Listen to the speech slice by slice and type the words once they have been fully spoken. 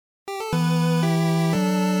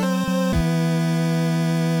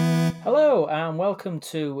Hello, and welcome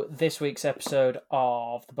to this week's episode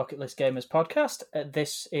of the Bucket List Gamers podcast.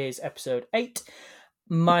 This is episode 8.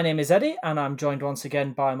 My name is Eddie, and I'm joined once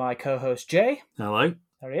again by my co-host Jay. Hello.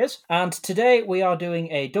 There he is. And today we are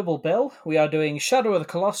doing a double bill. We are doing Shadow of the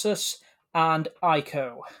Colossus and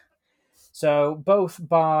ICO. So both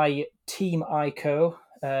by Team ICO,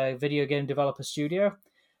 video game developer studio.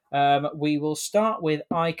 We will start with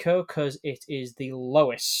ICO because it is the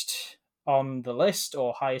lowest on the list,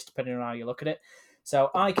 or highest depending on how you look at it.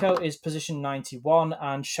 So ICO is position 91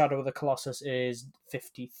 and Shadow of the Colossus is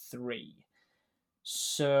 53.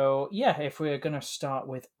 So yeah, if we're going to start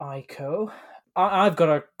with ICO, I've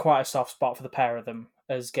got quite a soft spot for the pair of them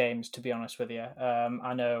as games, to be honest with you.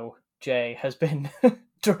 I know Jay has been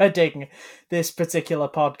dreading this particular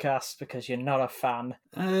podcast because you're not a fan.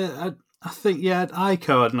 I think,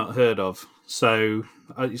 ICO I'd not heard of. So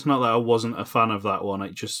it's not that I wasn't a fan of that one.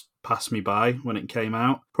 It just passed me by when it came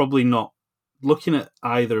out. Probably not looking at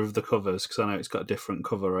either of the covers, because I know it's got a different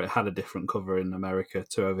cover, or it had a different cover in America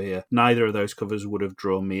to over here. Neither of those covers would have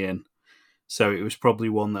drawn me in. So it was probably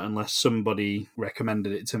one that, unless somebody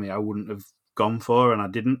recommended it to me, I wouldn't have gone for, and I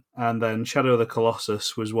didn't. And then Shadow of the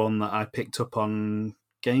Colossus was one that I picked up on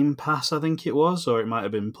Game Pass, I think it was, or it might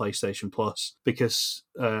have been PlayStation Plus, because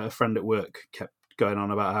a friend at work kept going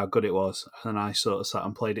on about how good it was, and I sort of sat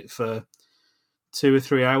and played it for 2 or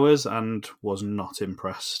 3 hours and was not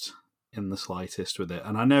impressed in the slightest with it.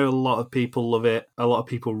 And I know a lot of people love it, a lot of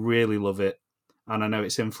people really love it, and I know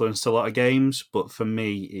it's influenced a lot of games, but for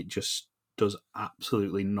me it just does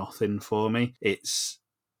absolutely nothing for me. I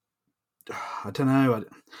don't know.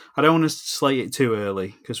 I don't want to slate it too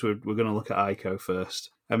early, because we're going to look at ICO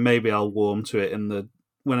first, and maybe I'll warm to it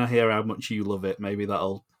when I hear how much you love it. Maybe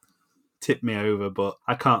that'll tip me over, but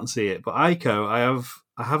I can't see it. But ICO, I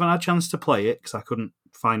haven't had a chance to play it because I couldn't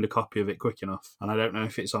find a copy of it quick enough, and I don't know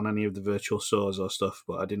if it's on any of the virtual stores or stuff.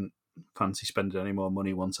 But I didn't fancy spending any more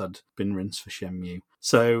money once I'd been rinsed for Shenmue,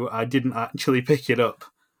 so I didn't actually pick it up.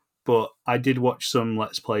 But I did watch some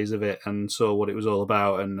Let's Plays of it and saw what it was all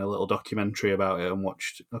about, and a little documentary about it, and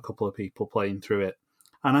watched a couple of people playing through it.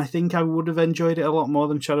 And I think I would have enjoyed it a lot more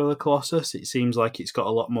than Shadow of the Colossus. It seems like it's got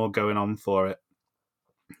a lot more going on for it.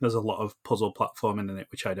 There's a lot of puzzle platforming in it,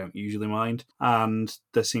 which I don't usually mind. And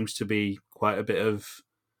there seems to be quite a bit of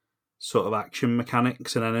sort of action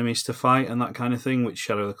mechanics and enemies to fight and that kind of thing, which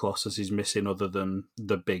Shadow of the Colossus is missing, other than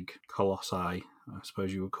the big colossi, I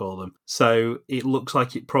suppose you would call them. So it looks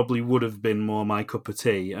like it probably would have been more my cup of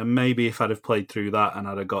tea, and maybe if I'd have played through that and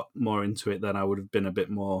I'd have got more into it, then I would have been a bit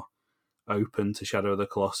more open to Shadow of the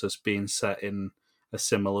Colossus being set in a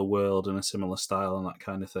similar world and a similar style and that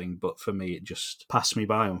kind of thing. But for me, it just passed me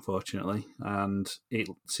by, unfortunately, and it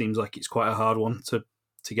seems like it's quite a hard one to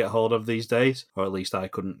get hold of these days, or at least I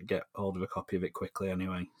couldn't get hold of a copy of it quickly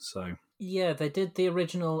anyway. So yeah, they did the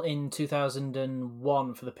original in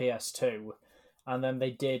 2001 for the PS2, and then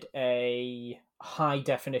they did a high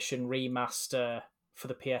definition remaster for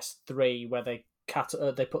the PS3 where they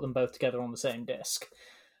put them both together on the same disc.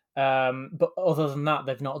 But other than that,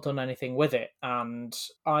 they've not done anything with it, and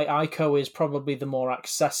ICO is probably the more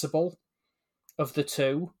accessible of the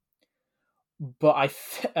two. But I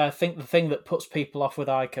think the thing that puts people off with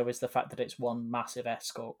ICO is the fact that it's one massive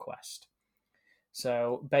escort quest.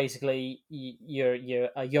 So basically, you're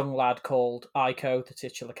a young lad called ICO, the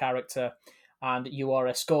titular character, and you are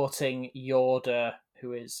escorting Yorda,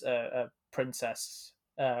 who is a princess,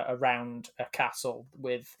 around a castle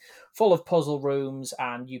full of puzzle rooms,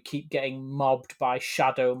 and you keep getting mobbed by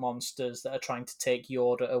shadow monsters that are trying to take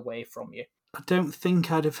Yorda away from you. I don't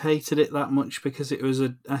think I'd have hated it that much, because it was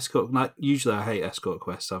an escort. Like, usually I hate escort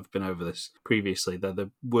quests. I've been over this previously. They're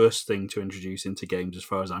the worst thing to introduce into games as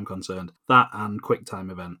far as I'm concerned. That and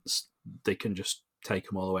QuickTime events, they can just take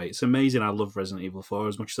them all away. It's amazing I love Resident Evil 4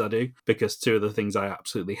 as much as I do, because two of the things I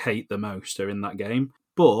absolutely hate the most are in that game.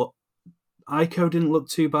 But ICO didn't look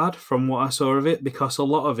too bad from what I saw of it, because a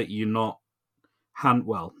lot of it you're not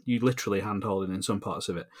you literally hand-holding in some parts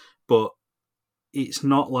of it, but it's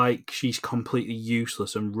not like she's completely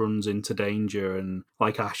useless and runs into danger, and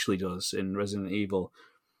like Ashley does in Resident Evil.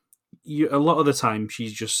 A lot of the time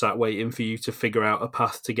she's just sat waiting for you to figure out a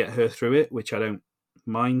path to get her through it, which I don't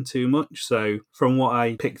mind too much. So from what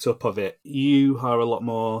I picked up of it, you are a lot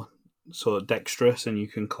more sort of dexterous, and you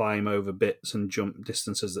can climb over bits and jump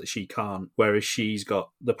distances that she can't, whereas she's got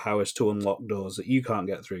the powers to unlock doors that you can't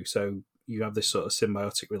get through. So you have this sort of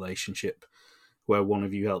symbiotic relationship where one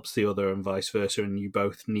of you helps the other and vice versa, and you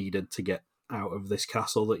both needed to get out of this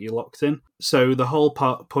castle that you're locked in. So the whole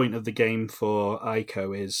point of the game for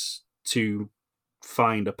ICO is to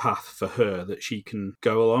find a path for her that she can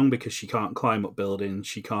go along, because she can't climb up buildings,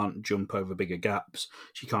 she can't jump over bigger gaps,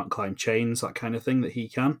 she can't climb chains, that kind of thing that he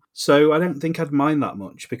can. So I don't think I'd mind that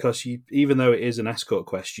much, because even though it is an escort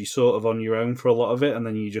quest, you're sort of on your own for a lot of it, and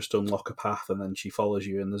then you just unlock a path and then she follows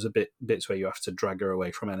you, and there's bits where you have to drag her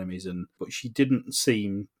away from enemies, but she didn't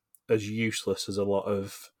seem as useless as a lot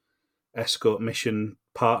of escort mission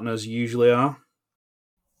partners usually are.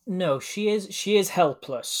 No, she is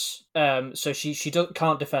helpless. So she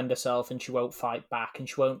can't defend herself, and she won't fight back, and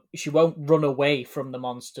she won't run away from the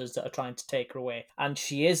monsters that are trying to take her away. And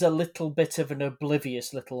she is a little bit of an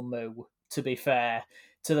oblivious little moo, to be fair,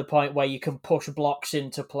 to the point where you can push blocks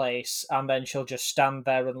into place, and then she'll just stand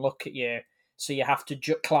there and look at you. So you have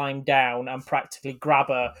to climb down and practically grab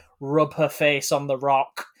her, rub her face on the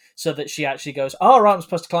rock, so that she actually goes, "Oh, right, I'm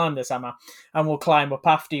supposed to climb this, am I?" And we'll climb up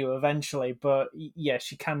after you eventually. But yeah,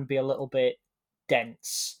 she can be a little bit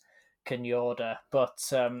dense, Kenyorda.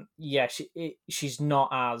 But yeah, she's not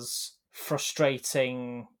as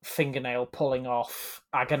frustrating, fingernail pulling off,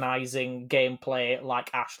 agonizing gameplay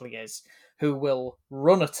like Ashley is, who will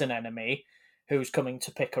run at an enemy who's coming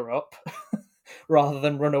to pick her up rather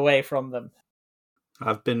than run away from them.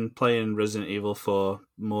 I've been playing Resident Evil 4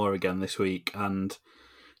 more again this week, and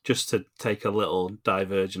just to take a little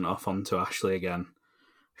divergent off onto Ashley again,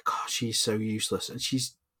 God, she's so useless. And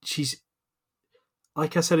she's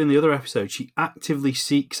like I said in the other episode, she actively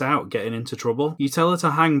seeks out getting into trouble. You tell her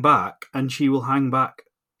to hang back, and she will hang back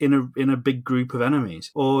in a big group of enemies.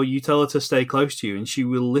 Or you tell her to stay close to you, and she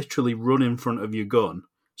will literally run in front of your gun,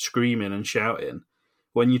 screaming and shouting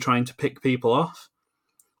when you're trying to pick people off.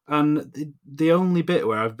 And the only bit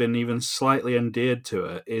where I've been even slightly endeared to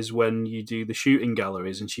her is when you do the shooting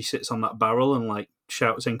galleries and she sits on that barrel and like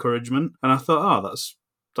shouts encouragement. And I thought, oh,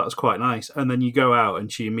 that's quite nice. And then you go out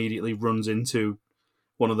and she immediately runs into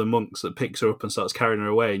one of the monks that picks her up and starts carrying her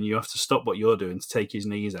away, and you have to stop what you're doing to take his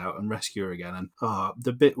knees out and rescue her again. And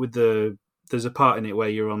the bit with there's a part in it where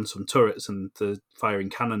you're on some turrets and they're firing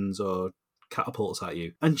cannons or catapults at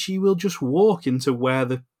you, and she will just walk into where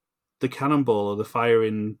the cannonball or the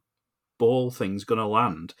firing ball thing's going to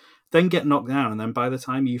land, then get knocked down, and then by the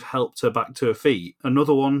time you've helped her back to her feet,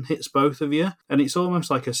 another one hits both of you, and it's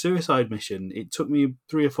almost like a suicide mission. It took me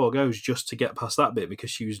 3 or 4 goes just to get past that bit,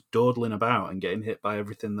 because she was dawdling about and getting hit by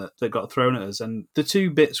everything that got thrown at us. And the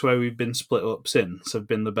 2 bits where we've been split up since have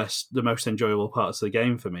been the most enjoyable parts of the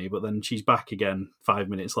game for me, but then she's back again 5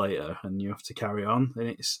 minutes later and you have to carry on, and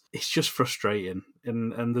it's just frustrating.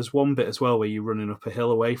 And there's one bit as well where you're running up a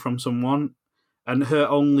hill away from someone, and her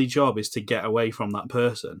only job is to get away from that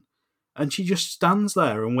person. And she just stands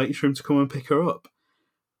there and waits for him to come and pick her up.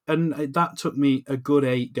 And that took me a good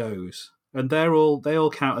 8 goes. And they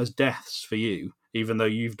all count as deaths for you, even though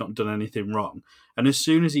you've not done anything wrong. And as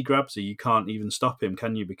soon as he grabs her, you can't even stop him,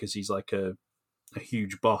 can you? Because he's like a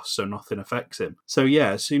huge boss, so nothing affects him. So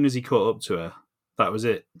yeah, as soon as he caught up to her, that was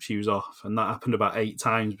it. She was off. And that happened about 8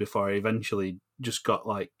 times before I eventually just got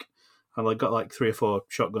like 3 or 4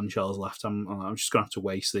 shotgun shells left. I'm just going to have to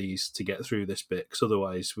waste these to get through this bit, because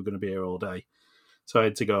otherwise we're going to be here all day. So I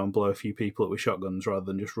had to go and blow a few people up with shotguns rather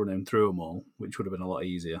than just running through them all, which would have been a lot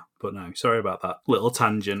easier. But no, sorry about that little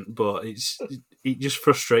tangent, but it just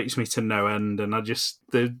frustrates me to no end. And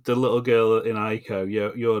the little girl in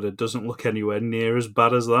ICO-uldn't doesn't look anywhere near as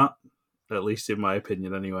bad as that, at least in my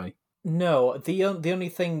opinion anyway. No, the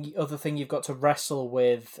only other thing you've got to wrestle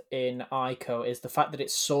with in ICO is the fact that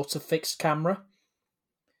it's sort of fixed camera.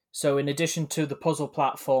 So in addition to the puzzle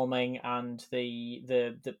platforming and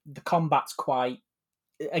the combat's quite,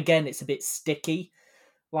 again, it's a bit sticky.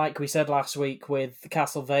 Like we said last week with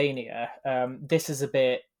Castlevania, this is a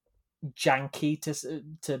bit janky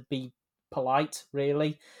to be polite,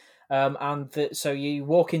 really. So you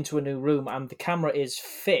walk into a new room and the camera is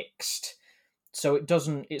fixed. So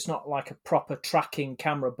it's not like a proper tracking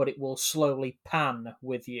camera, but it will slowly pan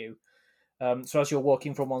with you. So as you're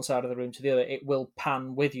walking from one side of the room to the other, it will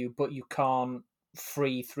pan with you, but you can't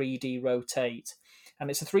free 3D rotate. And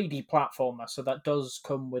it's a 3D platformer, so that does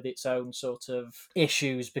come with its own sort of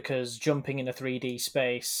issues, because jumping in a 3D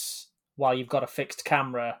space while you've got a fixed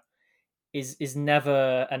camera is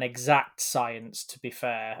never an exact science, to be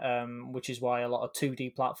fair, which is why a lot of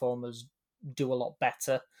 2D platformers do a lot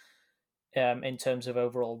better in terms of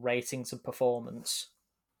overall ratings and performance.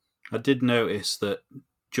 I did notice that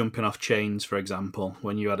jumping off chains, for example,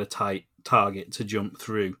 when you had a tight target to jump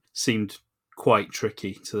through, seemed quite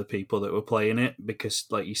tricky to the people that were playing it, because,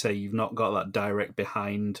 like you say, you've not got that direct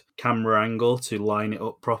behind camera angle to line it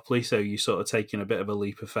up properly, so you're sort of taking a bit of a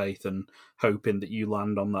leap of faith and hoping that you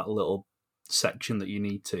land on that little section that you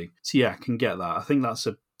need to. So yeah, I can get that. I think that's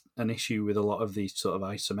an issue with a lot of these sort of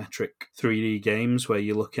isometric 3D games where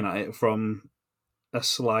you're looking at it from a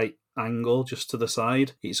slight angle just to the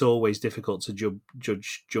side. It's always difficult to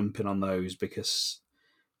judge jumping on those because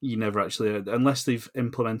you never actually, unless they've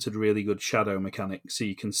implemented really good shadow mechanics so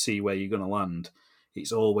you can see where you're going to land,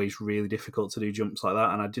 it's always really difficult to do jumps like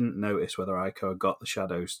that. And I didn't notice whether ICO got the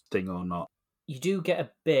shadows thing or not. You do get a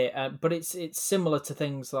bit, but it's similar to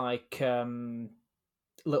things like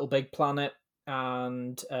Little Big Planet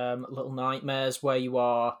and Little Nightmares, where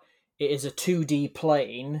it is a 2D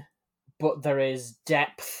plane, but there is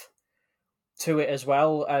depth to it as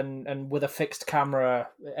well, and with a fixed camera,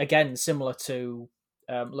 again similar to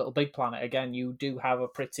Little Big Planet. Again, you do have a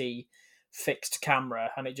pretty fixed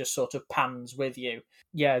camera, and it just sort of pans with you.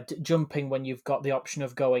 Yeah, jumping when you've got the option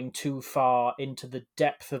of going too far into the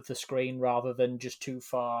depth of the screen rather than just too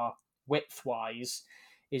far width-wise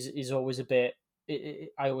is always a bit.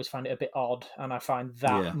 I always find it a bit odd, and I find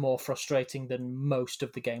that more frustrating than most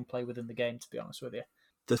of the gameplay within the game, to be honest with you.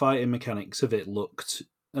 The fighting mechanics of it looked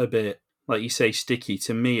a bit, like you say, sticky.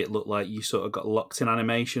 To me, it looked like you sort of got locked in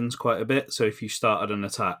animations quite a bit. So if you started an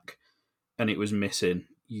attack and it was missing,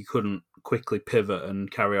 you couldn't quickly pivot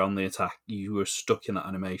and carry on the attack. You were stuck in that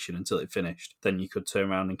animation until it finished. Then you could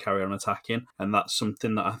turn around and carry on attacking. And that's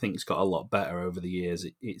something that I think's got a lot better over the years.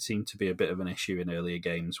 It seemed to be a bit of an issue in earlier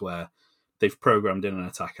games where they've programmed in an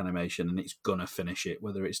attack animation and it's going to finish it,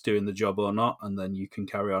 whether it's doing the job or not, and then you can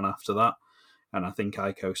carry on after that. And I think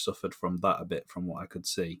ICO suffered from that a bit from what I could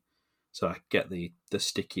see. So I get the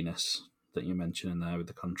stickiness that you're mentioning there with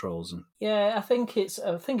the controls. And yeah, I think it's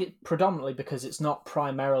predominantly because it's not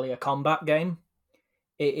primarily a combat game.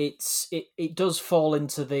 It does fall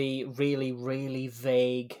into the really, really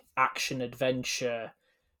vague action adventure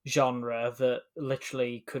genre that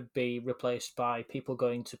literally could be replaced by people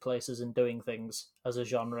going to places and doing things as a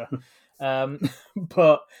genre.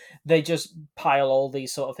 But they just pile all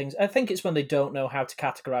these sort of things. I think it's when they don't know how to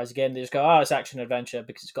categorize a game. They just go, it's action adventure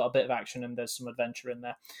because it's got a bit of action and there's some adventure in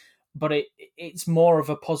there. But it's more of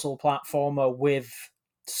a puzzle platformer with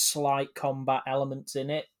slight combat elements in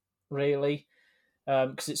it, really,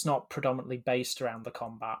 because it's not predominantly based around the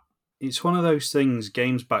combat. It's one of those things,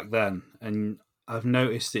 games back then, and I've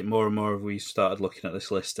noticed it more and more as we started looking at this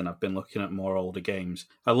list, and I've been looking at more older games.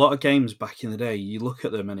 A lot of games back in the day, you look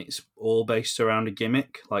at them and it's all based around a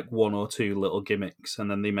gimmick, like one or two little gimmicks, and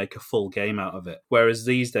then they make a full game out of it. Whereas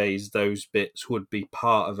these days, those bits would be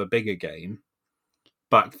part of a bigger game.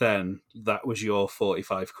 Back then, that was your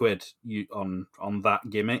 45 quid on that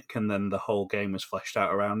gimmick, and then the whole game was fleshed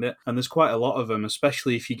out around it. And there's quite a lot of them,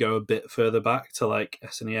 especially if you go a bit further back to like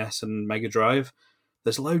SNES and Mega Drive.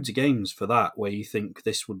 There's loads of games for that where you think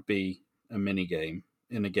this would be a mini game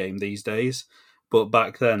in a game these days. But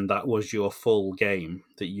back then, that was your full game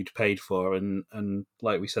that you'd paid for. And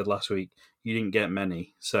like we said last week, you didn't get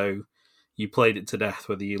many. So you played it to death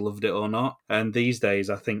whether you loved it or not. And these days,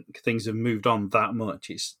 I think things have moved on that much.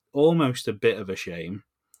 It's almost a bit of a shame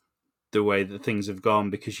the way that things have gone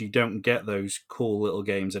because you don't get those cool little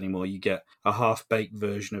games anymore. You get a half-baked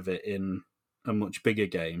version of it in a much bigger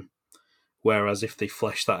game. Whereas if they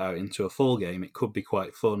flesh that out into a full game, it could be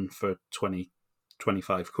quite fun for 20,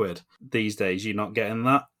 25 quid. These days, you're not getting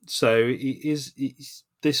that. So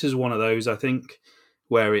this is one of those, I think,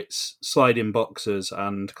 where it's sliding boxes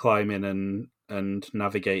and climbing and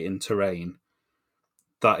navigating terrain.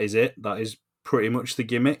 That is it. That is pretty much the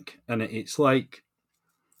gimmick. And it's like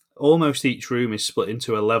almost each room is split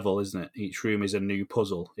into a level, isn't it? Each room is a new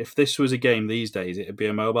puzzle. If this was a game these days, it'd be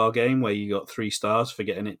a mobile game where you got 3 stars for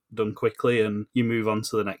getting it done quickly and you move on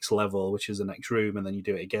to the next level, which is the next room, and then you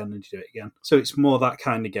do it again and you do it again. So it's more that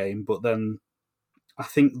kind of game, but then I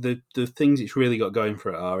think the things it's really got going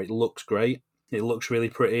for it are it looks great. It looks really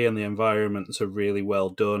pretty and the environments are really well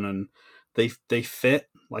done and they fit,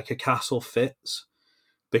 like a castle fits,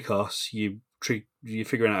 because you're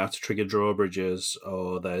figuring out how to trigger drawbridges,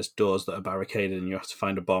 or there's doors that are barricaded and you have to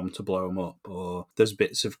find a bomb to blow them up, or there's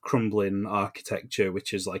bits of crumbling architecture,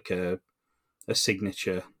 which is like a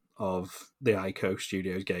signature of the ICO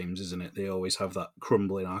Studios games, isn't it? They always have that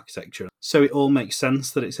crumbling architecture. So it all makes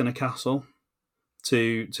sense that it's in a castle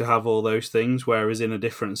to have all those things, whereas in a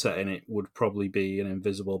different setting it would probably be an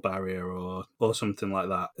invisible barrier or something like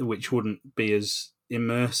that, which wouldn't be as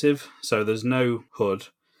immersive. So there's no HUD,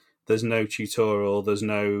 There's no tutorial, there's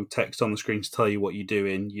no text on the screen to tell you what you're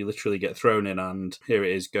doing. You literally get thrown in and here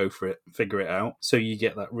it is, go for it, figure it out. So you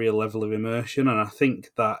get that real level of immersion, and I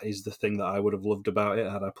think that is the thing that I would have loved about it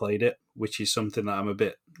had I played it, which is something that I'm a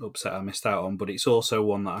bit upset I missed out on, but it's also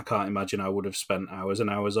one that I can't imagine I would have spent hours and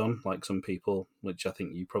hours on, like some people, which I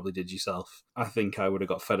think you probably did yourself. I think I would have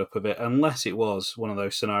got fed up of it, unless it was one of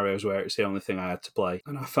those scenarios where it's the only thing I had to play,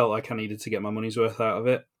 and I felt like I needed to get my money's worth out of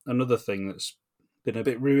it. Another thing that's been a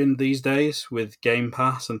bit ruined these days with Game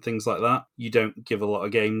Pass and things like that. You don't give a lot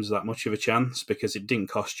of games that much of a chance because it didn't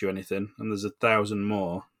cost you anything, and there's 1,000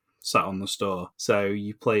 more sat on the store. So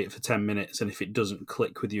you play it for 10 minutes, and if it doesn't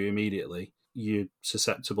click with you immediately, you're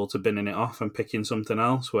susceptible to binning it off and picking something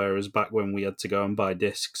else, whereas back when we had to go and buy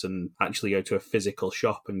discs and actually go to a physical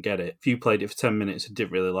shop and get it, if you played it for 10 minutes and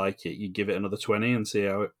didn't really like it, you'd give it another 20 and see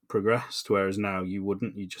how it progressed, whereas now you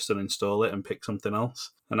wouldn't. You just uninstall it and pick something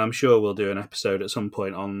else. And I'm sure we'll do an episode at some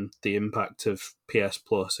point on the impact of PS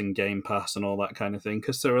Plus and Game Pass and all that kind of thing,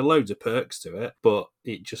 because there are loads of perks to it, but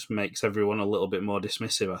it just makes everyone a little bit more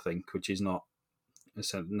dismissive, I think, which is not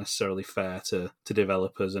necessarily fair to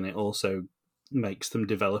developers, and it also makes them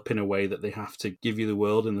develop in a way that they have to give you the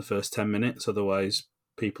world in the first 10 minutes, otherwise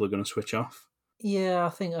people are going to switch off. Yeah, I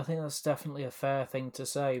think that's definitely a fair thing to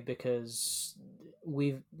say, because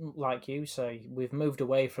we've, like you say, we've moved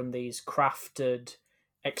away from these crafted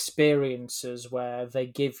experiences where they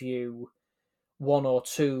give you one or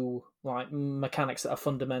two like mechanics that are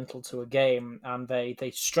fundamental to a game, and they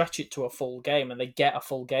stretch it to a full game and they get a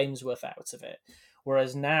full game's worth out of it.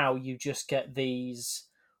 Whereas now you just get these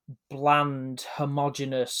bland,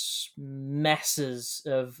 homogenous messes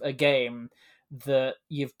of a game that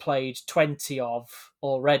you've played 20 of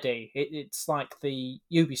already. It's like the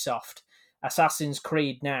Ubisoft Assassin's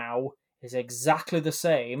Creed now is exactly the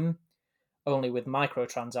same, only with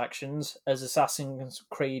microtransactions, as Assassin's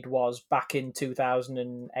Creed was back in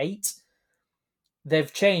 2008.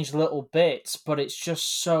 They've changed little bits, but it's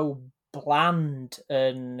just so bland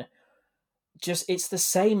and just, it's the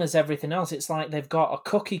same as everything else. It's like they've got a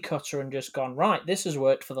cookie cutter and just gone, right, this has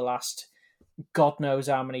worked for the last God knows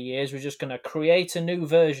how many years. We're just going to create a new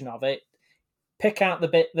version of it, pick out the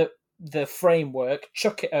bit that the framework,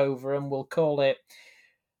 chuck it over, and we'll call it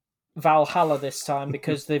Valhalla this time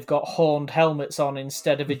because they've got horned helmets on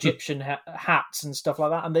instead of Egyptian hats and stuff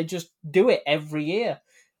like that. And they just do it every year.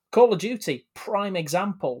 Call of Duty, prime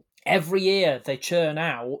example. Every year they churn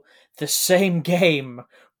out the same game,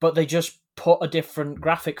 but they just put a different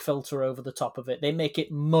graphic filter over the top of it. They make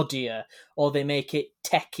it muddier or they make it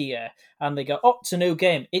techier, and they go, oh, it's a new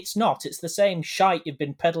game. It's not. It's the same shite you've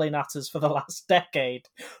been peddling at us for the last decade,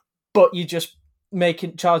 but you just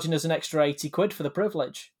charging us an extra 80 quid for the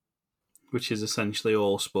privilege. Which is essentially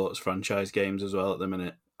all sports franchise games as well at the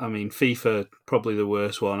minute. I mean, FIFA, probably the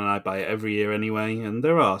worst one, and I buy it every year anyway, and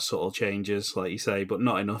there are subtle changes, like you say, but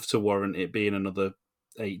not enough to warrant it being another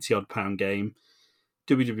 £80-odd game.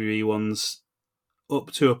 WWE ones,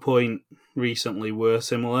 up to a point recently, were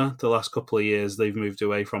similar. The last couple of years, they've moved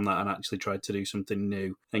away from that and actually tried to do something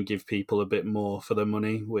new and give people a bit more for their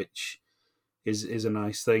money, which is a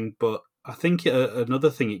nice thing. But I think another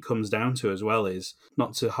thing it comes down to as well is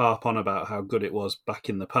not to harp on about how good it was back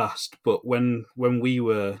in the past, but when we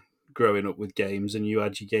were growing up with games and you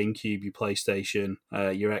had your GameCube, your PlayStation,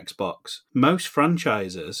 your Xbox, most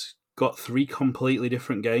franchises got 3 completely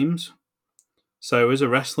different games. So as a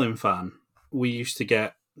wrestling fan, we used to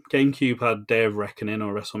get GameCube had Day of Reckoning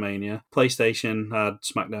or WrestleMania. PlayStation had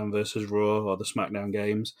SmackDown vs. Raw or the SmackDown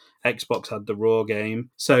games. Xbox had the Raw game.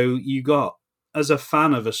 So you got, as a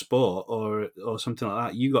fan of a sport or something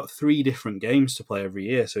like that, you got 3 different games to play every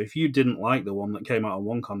year. So if you didn't like the one that came out on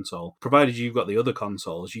one console, provided you've got the other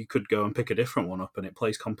consoles, you could go and pick a different one up and it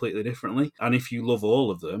plays completely differently. And if you love all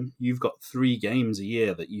of them, you've got 3 games a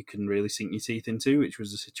year that you can really sink your teeth into, which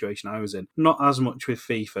was the situation I was in. Not as much with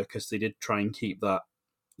FIFA, because they did try and keep that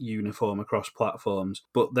uniform across platforms,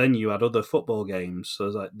 but then you had other football games. So it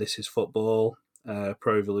was like This Is Football,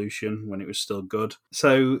 Pro Evolution when it was still good.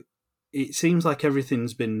 So it seems like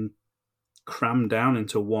everything's been crammed down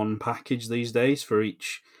into one package these days for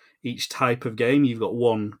each type of game. You've got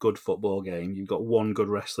one good football game, you've got one good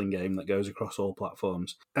wrestling game that goes across all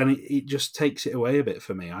platforms, and it just takes it away a bit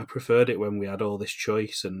for me. I preferred it when we had all this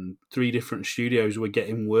choice and 3 different studios were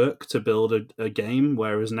getting work to build a game,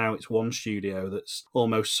 whereas now it's one studio that's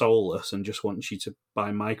almost soulless and just wants you to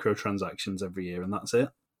buy microtransactions every year, and that's it.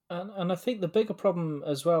 And I think the bigger problem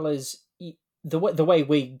as well is the way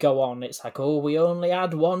we go on. It's like, oh, we only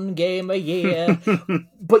had one game a year,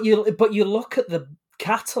 but you look at the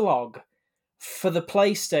catalogue for the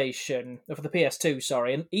PlayStation, or for the PS2,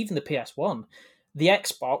 sorry, and even the PS1. the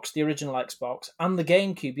Xbox, the original Xbox, and the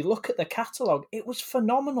GameCube, you look at the catalogue, it was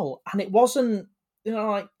phenomenal. And it wasn't,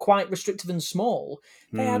 like quite restrictive and small.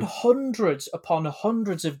 They had hundreds upon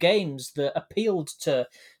hundreds of games that appealed to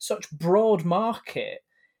such broad market.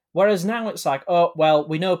 Whereas now it's like, oh, well,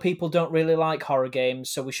 we know people don't really like horror games,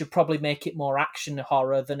 so we should probably make it more action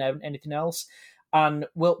horror than anything else. And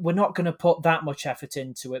we're not going to put that much effort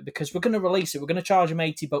into it because we're going to release it. We're going to charge them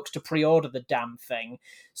 $80 to pre-order the damn thing.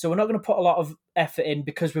 So we're not going to put a lot of effort in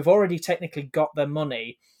because we've already technically got their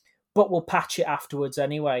money, but we'll patch it afterwards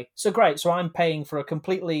anyway. So great. So I'm paying for a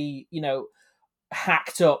completely,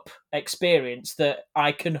 hacked up experience that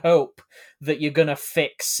I can hope that you're going to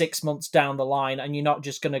fix 6 months down the line, and you're not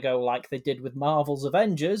just going to go like they did with Marvel's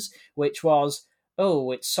Avengers, which was,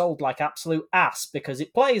 oh, it's sold like absolute ass because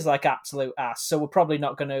it plays like absolute ass. So we're probably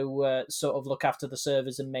not going to sort of look after the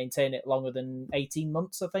servers and maintain it longer than 18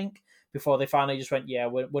 months, I think, before they finally just went, yeah,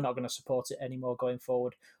 we're not going to support it anymore going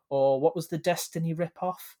forward. Or what was the Destiny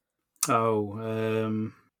ripoff?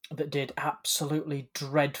 That did absolutely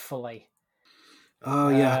dreadfully. Oh,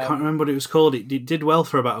 yeah, I can't remember what it was called. It did well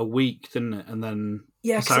for about a week, didn't it? And then...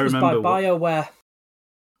 Yeah, because it was by BioWare.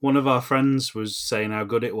 One of our friends was saying how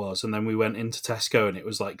good it was, and then we went into Tesco and it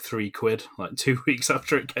was like £3, like 2 weeks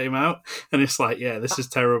after it came out. And it's like, yeah, this is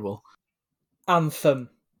terrible. Anthem,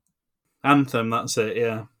 that's it,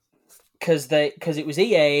 yeah. Because it was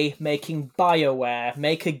EA making BioWare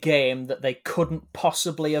make a game that they couldn't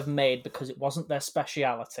possibly have made because it wasn't their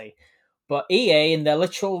speciality. But EA, in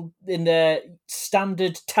their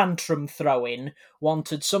standard tantrum throwing,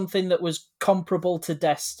 wanted something that was comparable to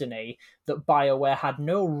Destiny that BioWare had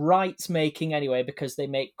no rights making anyway because they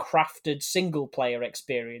make crafted single-player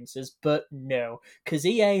experiences. But no, because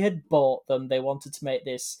EA had bought them, they wanted to make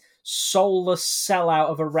this soulless sellout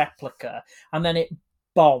of a replica, and then it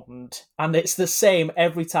bombed. And it's the same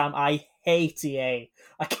every time. I hate EA.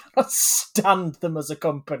 I cannot stand them as a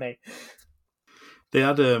company. They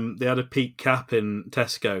had a peak cap in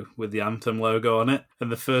Tesco with the Anthem logo on it, and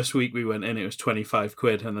the first week we went in, it was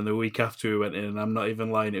 £25, and then the week after we went in, and I'm not even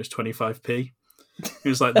lying, it was 25p. It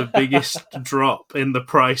was like the biggest drop in the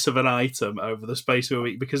price of an item over the space of a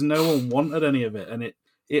week because no one wanted any of it, and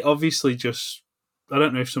it obviously just, I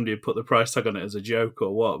don't know if somebody had put the price tag on it as a joke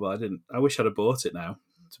or what, but I didn't. I wish I'd have bought it now,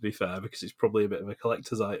 to be fair, because it's probably a bit of a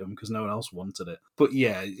collector's item because no one else wanted it. But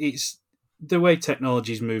yeah, it's the way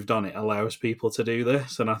technology's moved on, it allows people to do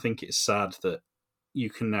this, and I think it's sad that you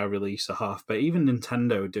can now release a half-baked. Even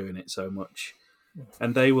Nintendo are doing it so much,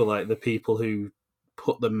 and they were like the people who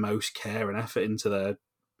put the most care and effort into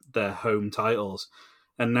their home titles,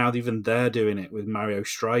 and now even they're doing it with Mario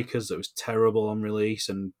Strikers that was terrible on release,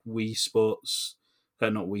 and Switch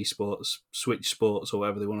Sports, or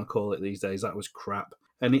whatever they want to call it these days, that was crap.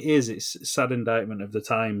 And it's a sad indictment of the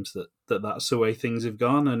times that's the way things have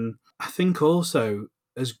gone. And I think also,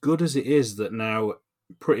 as good as it is that now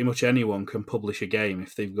pretty much anyone can publish a game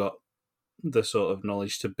if they've got the sort of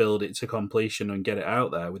knowledge to build it to completion and get it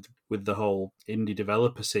out there with the whole indie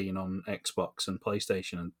developer scene on Xbox and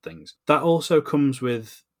PlayStation and things. That also comes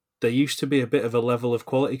with, there used to be a bit of a level of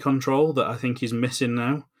quality control that I think is missing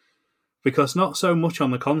now. Because not so much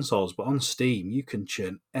on the consoles, but on Steam, you can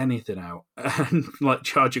churn anything out and like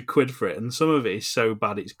charge £1 for it. And some of it is so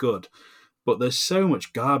bad it's good. But there's so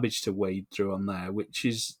much garbage to wade through on there, which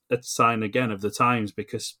is a sign again of the times,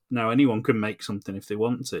 because now anyone can make something if they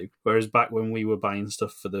want to. Whereas back when we were buying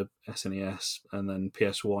stuff for the SNES and then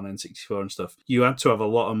PS1, N64 and stuff, you had to have a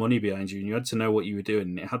lot of money behind you and you had to know what you were doing.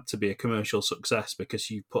 And it had to be a commercial success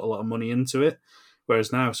because you put a lot of money into it.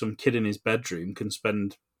 Whereas now some kid in his bedroom can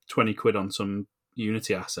spend £20 on some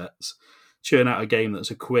Unity assets, churn out a game that's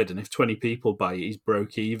 £1, and if 20 people buy it, he's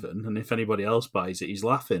broke even, and if anybody else buys it, he's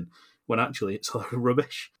laughing, when actually it's like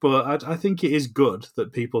rubbish. But I think it is good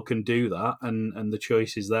that people can do that, and the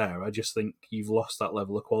choice is there. I just think you've lost that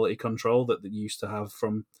level of quality control that you used to have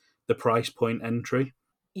from the price point entry.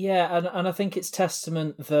 Yeah, and I think it's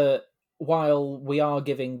testament that while we are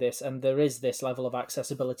giving this, and there is this level of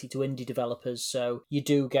accessibility to indie developers, so you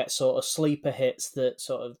do get sort of sleeper hits that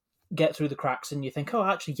sort of get through the cracks and you think, oh,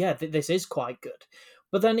 actually, yeah, this is quite good.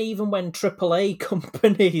 But then even when AAA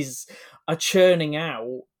companies are churning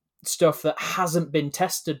out stuff that hasn't been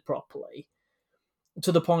tested properly,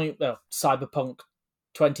 to the point, well, Cyberpunk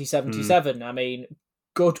 2077, I mean,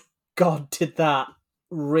 good God, did that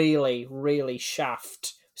really, really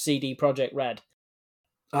shaft CD Projekt Red.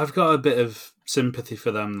 I've got a bit of sympathy for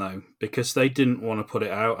them, though, because they didn't want to put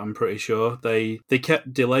it out, I'm pretty sure. They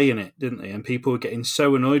kept delaying it, didn't they? And people were getting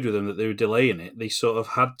so annoyed with them that they were delaying it, they sort of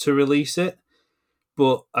had to release it.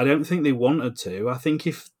 But I don't think they wanted to. I think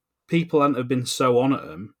if people hadn't have been so on at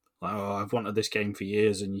them, Like, oh, I've wanted this game for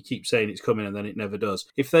years, and you keep saying it's coming, and then it never does.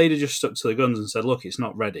 If they'd have just stuck to the guns and said, look, it's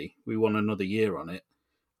not ready, we want another year on it,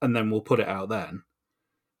 and then we'll put it out then,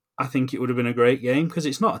 I think it would have been a great game, because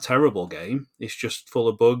it's not a terrible game. It's just full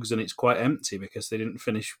of bugs, and it's quite empty because they didn't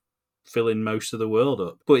finish filling most of the world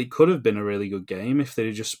up. But it could have been a really good game if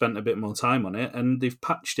they'd just spent a bit more time on it, and they've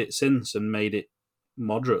patched it since and made it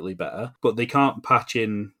moderately better, but they can't patch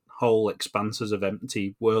in whole expanses of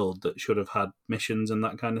empty world that should have had missions and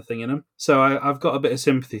that kind of thing in them. So I've got a bit of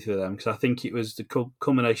sympathy for them, because I think it was the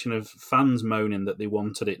culmination of fans moaning that they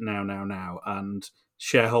wanted it now, and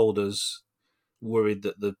shareholders worried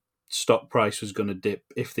that the stock price was going to dip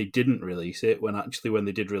if they didn't release it, when actually when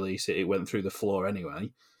they did release it, it went through the floor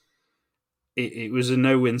anyway. It was a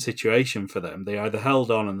no-win situation for them. They either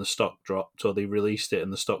held on and the stock dropped, or they released it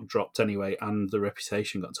and the stock dropped anyway and the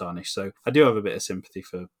reputation got tarnished. So I do have a bit of sympathy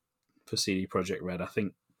for CD Projekt Red. I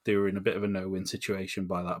think they were in a bit of a no-win situation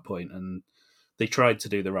by that point, and they tried to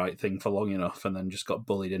do the right thing for long enough and then just got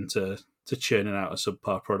bullied into churning out a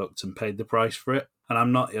subpar product and paid the price for it. And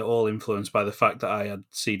I'm not at all influenced by the fact that I had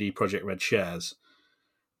CD Projekt Red shares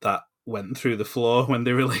that went through the floor when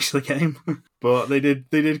they released the game. But they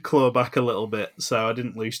did claw back a little bit, so I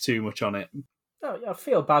didn't lose too much on it. I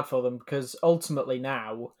feel bad for them, because ultimately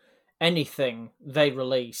now, anything they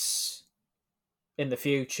release in the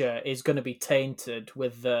future is going to be tainted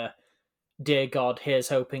with the, dear God, here's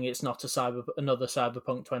hoping it's not another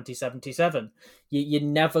Cyberpunk 2077. You're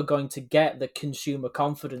never going to get the consumer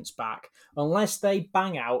confidence back unless they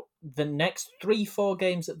bang out the next 3-4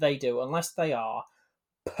 games that they do, unless they are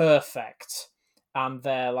perfect and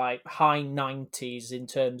they're like high 90s in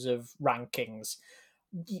terms of rankings.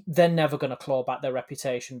 They're never going to claw back their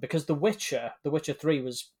reputation, because The Witcher 3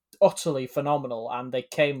 was utterly phenomenal, and they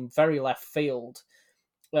came very left field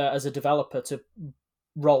as a developer to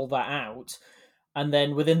roll that out, and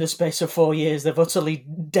then within the space of 4 years they've utterly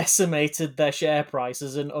decimated their share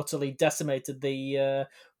prices and utterly decimated the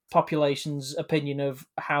population's opinion of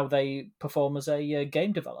how they perform as a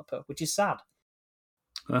game developer, which is sad.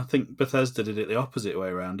 And I think Bethesda did it the opposite way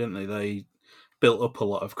around, didn't they? They built up a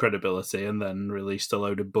lot of credibility and then released a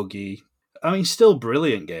load of buggy, I mean, still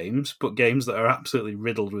brilliant games, but games that are absolutely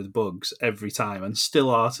riddled with bugs every time, and still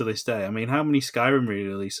are to this day. I mean, how many Skyrim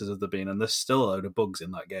re-releases have there been, and there's still a load of bugs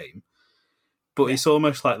in that game? But It's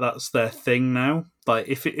almost like that's their thing now. Like,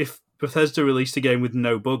 if Bethesda released a game with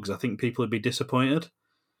no bugs, I think people would be disappointed.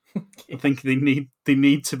 I think they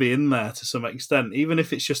need to be in there to some extent, even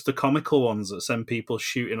if it's just the comical ones that send people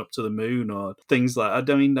shooting up to the moon or things like. I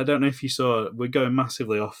don't know if you saw. We're going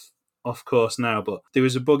massively off course now, but there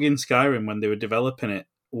was a bug in Skyrim when they were developing it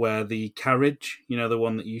where the carriage, the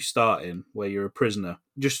one that you start in, where you're a prisoner,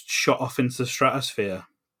 just shot off into the stratosphere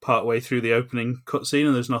partway through the opening cutscene,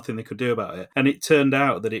 and there's nothing they could do about it. And it turned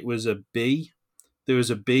out that it was a bee. There was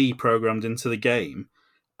a bee programmed into the game,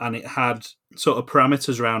 and it had sort of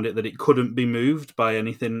parameters around it that it couldn't be moved by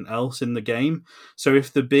anything else in the game. So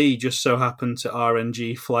if the bee just so happened to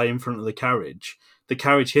RNG fly in front of the carriage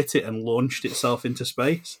hit it and launched itself into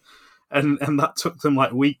space. And that took them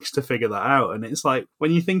like weeks to figure that out. And it's like,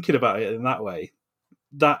 when you're thinking about it in that way,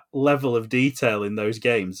 that level of detail in those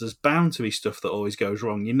games, there's bound to be stuff that always goes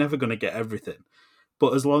wrong. You're never going to get everything.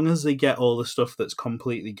 But as long as they get all the stuff that's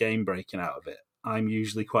completely game-breaking out of it, I'm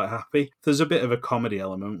usually quite happy. There's a bit of a comedy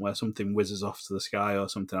element where something whizzes off to the sky or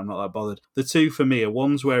something, I'm not that bothered. The two for me are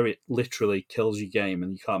ones where it literally kills your game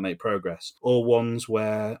and you can't make progress, or ones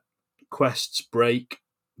where quests break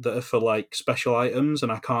that are for like special items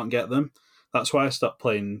and I can't get them. That's why I stopped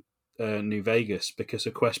playing New Vegas, because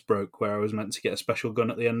a quest broke where I was meant to get a special gun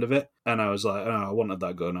at the end of it, and I was like, oh, I wanted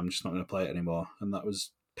that gun, I'm just not going to play it anymore. And that was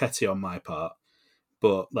petty on my part,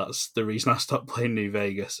 but that's the reason I stopped playing New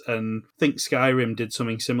Vegas. And I think Skyrim did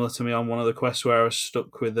something similar to me on one of the quests where I was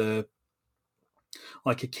stuck with a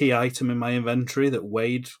key item in my inventory that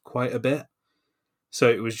weighed quite a bit. So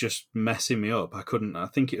it was just messing me up. I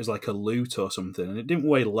think it was like a loot or something, and it didn't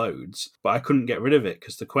weigh loads, but I couldn't get rid of it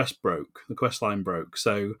because the quest line broke.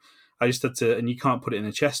 So I just had to, and you can't put it in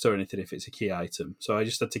a chest or anything if it's a key item. So I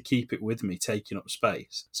just had to keep it with me, taking up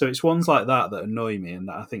space. So it's ones like that annoy me and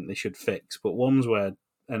that I think they should fix. But ones where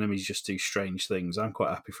enemies just do strange things, I'm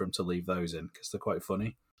quite happy for them to leave those in because they're quite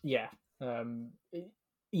funny. Yeah.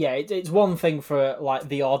 It's one thing for like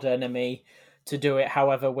the odd enemy to do it.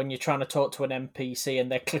 However, when you're trying to talk to an NPC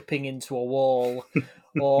and they're clipping into a wall,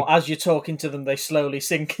 or as you're talking to them, they slowly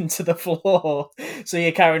sink into the floor. So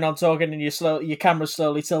you're carrying on talking and your camera's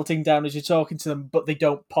slowly tilting down as you're talking to them, but they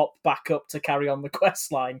don't pop back up to carry on the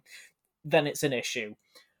quest line, then it's an issue.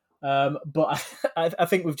 But I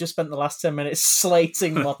think we've just spent the last 10 minutes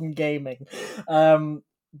slating modern gaming.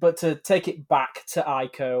 But to take it back to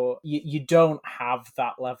ICO, you don't have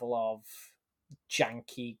that level of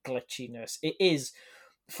janky glitchiness. It is,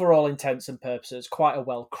 for all intents and purposes, quite a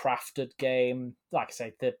well-crafted game. Like I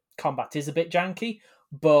say, the combat is a bit janky,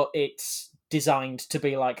 but it's designed to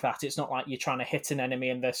be like that. It's not like you're trying to hit an enemy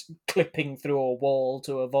and they're clipping through a wall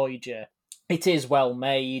to avoid you. It is well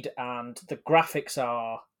made, and the graphics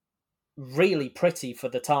are really pretty for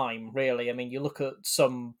the time, really. I mean, you look at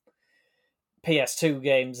some PS2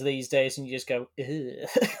 games these days and you just go,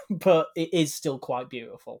 but it is still quite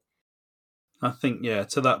beautiful. I think, yeah,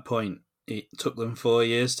 to that point, it took them 4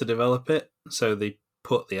 years to develop it, so they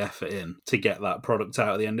put the effort in to get that product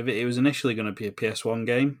out at the end of it. It was initially going to be a PS1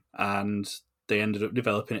 game, and they ended up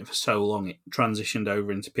developing it for so long it transitioned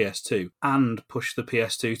over into PS2 and pushed the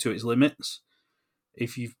PS2 to its limits.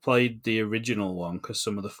 If you've played the original one, because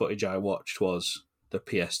some of the footage I watched was the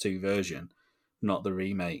PS2 version, not the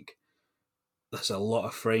remake, there's a lot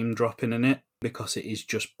of frame dropping in it because it is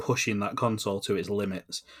just pushing that console to its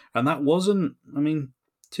limits. And that wasn't,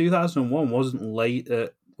 2001 wasn't late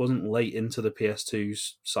into the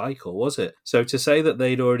PS2's cycle, was it? So to say that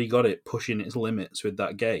they'd already got it pushing its limits with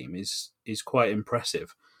that game is quite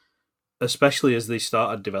impressive, especially as they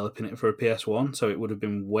started developing it for a PS1, so it would have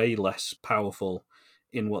been way less powerful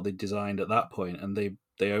in what they designed at that point, and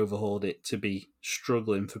they overhauled it to be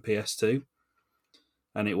struggling for PS2.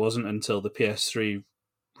 And it wasn't until the PS3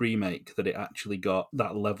 remake that it actually got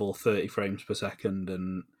that level 30 frames per second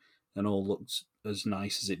and all looked as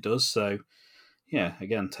nice as it does. So yeah,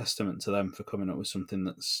 again, testament to them for coming up with something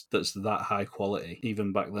that's that high quality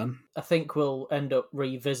even back then. I think we'll end up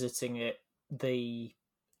revisiting it, a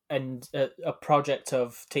project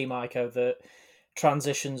of Team ICO that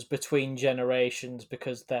transitions between generations,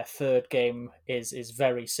 because their third game is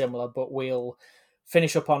very similar, but we'll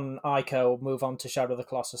finish up on ICO, move on to Shadow of the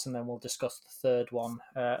Colossus, and then we'll discuss the third one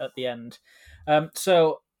at the end.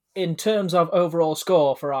 So, in terms of overall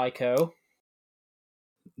score for ICO...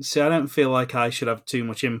 See, I don't feel like I should have too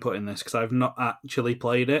much input in this because I've not actually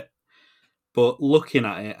played it. But looking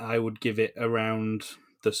at it, I would give it around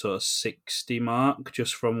the sort of 60 mark,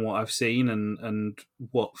 just from what I've seen and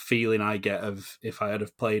what feeling I get of if I had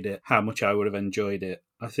have played it, how much I would have enjoyed it.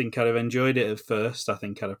 I think I'd have enjoyed it at first. I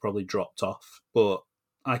think I'd have probably dropped off. But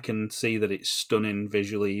I can see that it's stunning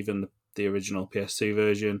visually, even the original PS2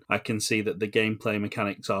 version. I can see that the gameplay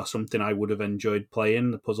mechanics are something I would have enjoyed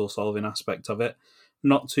playing, the puzzle-solving aspect of it.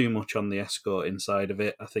 Not too much on the escort inside of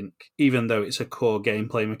it. I think even though it's a core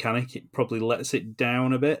gameplay mechanic, it probably lets it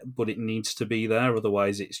down a bit, but it needs to be there.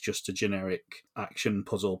 Otherwise, it's just a generic action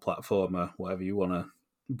puzzle platformer, whatever you want to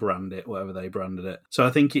brand it, whatever they branded it. So I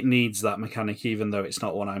think it needs that mechanic, even though it's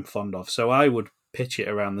not one I'm fond of. So I would pitch it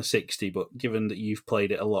around the 60, but given that you've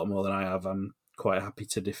played it a lot more than I have, I'm quite happy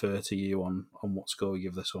to defer to you on what score you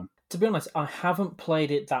give this one. To be honest, I haven't played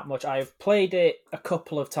it that much. I've played it a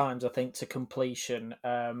couple of times, I think, to completion,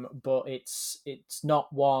 but it's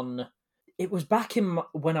not one... It was back in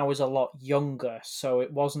when I was a lot younger, so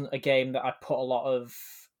it wasn't a game that I put a lot of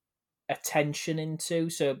attention into.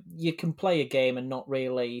 So you can play a game and not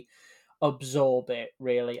really absorb it,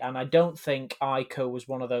 really. And I don't think ICO was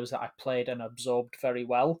one of those that I played and absorbed very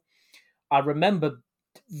well. I remember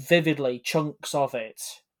vividly chunks of it,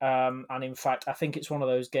 and in fact I think it's one of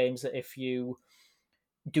those games that if you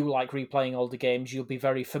do like replaying older games, you'll be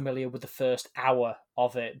very familiar with the first hour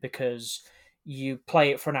of it, because you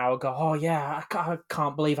play it for an hour, go, oh yeah, I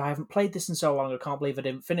can't believe I haven't played this in so long, I can't believe I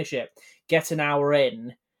didn't finish it, get an hour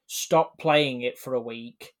in, stop playing it for a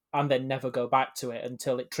week, and then never go back to it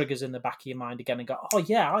until it triggers in the back of your mind again and go, oh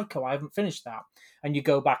yeah, ICO, I haven't finished that. And you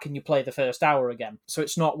go back and you play the first hour again. So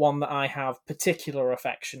it's not one that I have particular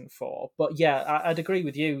affection for. But yeah, I'd agree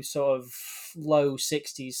with you, sort of low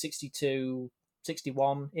 60s, 62,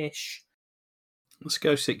 61-ish. Let's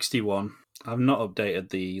go 61. I've not updated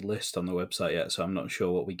the list on the website yet, so I'm not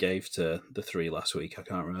sure what we gave to the 3 last week. I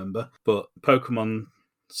can't remember. But Pokemon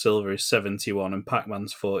Silver is 71 and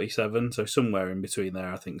Pac-Man's 47, so somewhere in between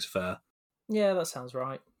there I think is fair. Yeah, that sounds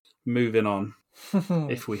right. Moving on,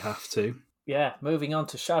 if we have to. Yeah, moving on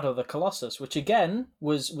to Shadow of the Colossus, which again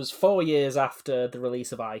was 4 years after the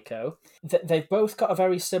release of ICO. They've both got a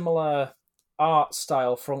very similar art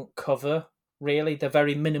style front cover, really. They're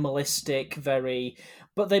very minimalistic,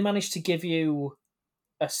 but they managed to give you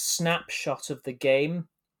a snapshot of the game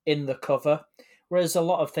in the cover. Whereas a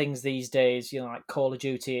lot of things these days, like Call of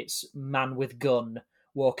Duty, it's man with gun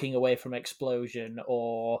walking away from explosion,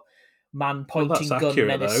 or man pointing gun accurate,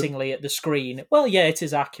 menacingly at the screen. Well, yeah, it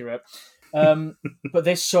is accurate. But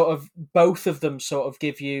this both of them sort of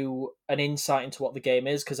give you an insight into what the game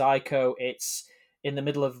is, because ICO, it's in the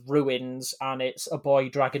middle of ruins, and it's a boy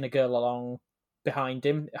dragging a girl along behind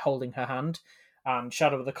him, holding her hand. And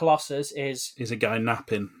Shadow of the Colossus is a guy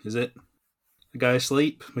napping, is it? A guy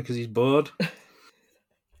asleep because he's bored?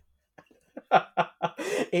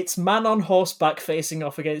 it's man on horseback facing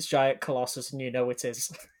off against giant Colossus, and you know it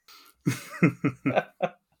is.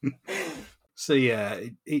 So yeah,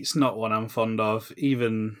 it's not one I'm fond of.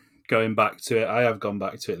 Even going back to it, I have gone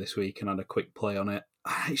back to it this week and had a quick play on it.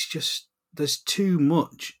 It's just, there's too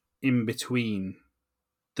much in between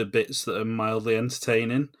the bits that are mildly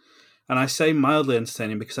entertaining. And I say mildly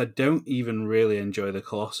entertaining because I don't even really enjoy the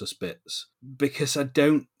Colossus bits. Because I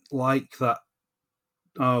don't like that,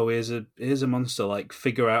 oh, here's a monster, like,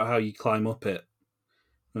 figure out how you climb up it.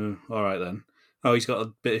 Alright then. Oh, he's got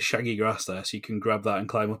a bit of shaggy grass there, so you can grab that and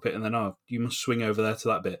climb up it, and then, oh, you must swing over there to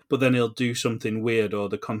that bit. But then he'll do something weird, or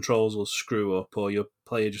the controls will screw up, or your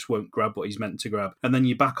player just won't grab what he's meant to grab. And then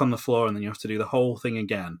you're back on the floor, and then you have to do the whole thing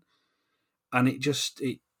again. And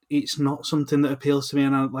it's not something that appeals to me.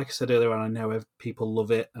 And like I said earlier, I know people love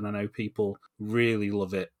it, and I know people really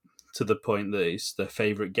love it to the point that it's their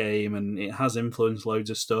favourite game, and it has influenced loads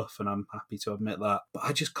of stuff, and I'm happy to admit that. But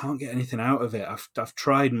I just can't get anything out of it. I've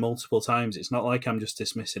tried multiple times. It's not like I'm just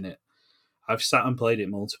dismissing it. I've sat and played it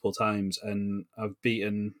multiple times, and I've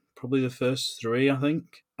beaten probably the first 3, I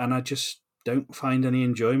think, and I just don't find any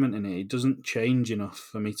enjoyment in it. It doesn't change enough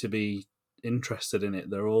for me to be interested in it.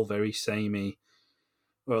 They're all very samey,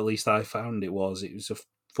 or at least I found it was. It was a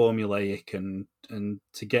formulaic, and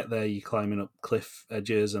to get there you're climbing up cliff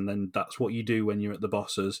edges, and then that's what you do when you're at the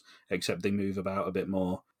bosses, except they move about a bit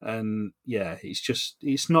more. And yeah,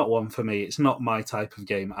 it's not one for me. It's not my type of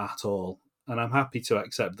game at all, and I'm happy to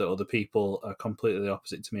accept that other people are completely the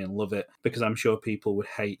opposite to me and love it, because I'm sure people would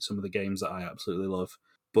hate some of the games that I absolutely love,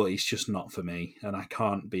 but it's just not for me, and I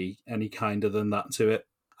can't be any kinder than that to it.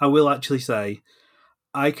 I will actually say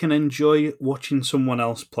I can enjoy watching someone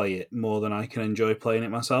else play it more than I can enjoy playing it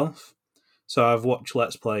myself. So I've watched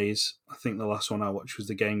Let's Plays. I think the last one I watched was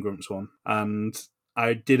the Game Grumps one. And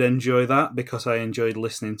I did enjoy that because I enjoyed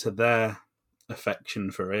listening to their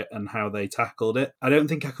affection for it and how they tackled it. I don't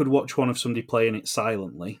think I could watch one of somebody playing it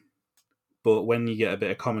silently. But when you get a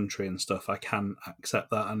bit of commentary and stuff, I can accept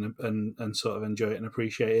that and sort of enjoy it and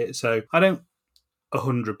appreciate it. So I don't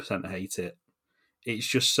 100% hate it. It's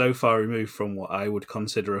just so far removed from what I would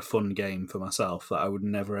consider a fun game for myself that I would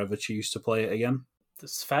never ever choose to play it again.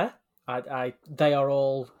 That's fair. They are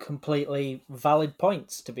all completely valid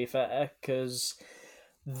points, to be fair, because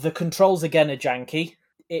the controls again are janky.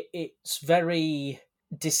 It's very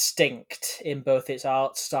distinct in both its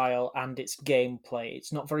art style and its gameplay.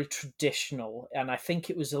 It's not very traditional, and I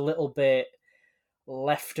think it was a little bit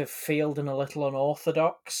left of field and a little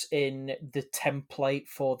unorthodox in the template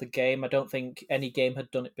for the game. I don't think any game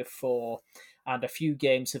had done it before, and a few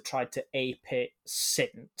games have tried to ape it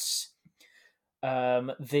since.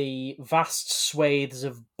 The vast swathes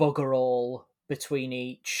of bugger all between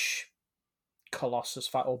each Colossus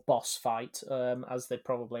fight or boss fight, as they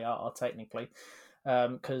probably are technically,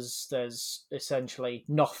 because there's essentially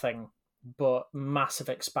nothing but massive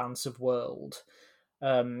expanse of world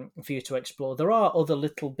for you to explore. There are other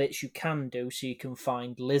little bits you can do, so you can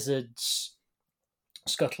find lizards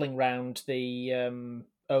scuttling round the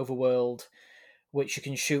overworld, which you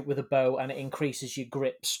can shoot with a bow, and it increases your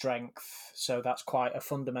grip strength. So that's quite a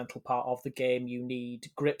fundamental part of the game. You need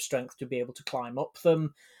grip strength to be able to climb up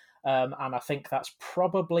them, and I think that's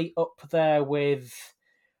probably up there with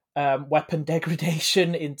weapon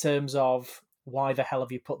degradation in terms of why the hell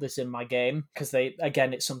have you put this in my game? Because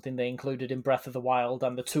it's something they included in Breath of the Wild,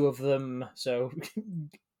 and the two of them, so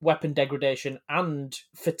weapon degradation and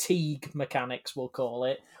fatigue mechanics, we'll call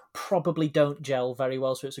it, probably don't gel very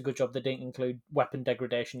well, so it's a good job they didn't include weapon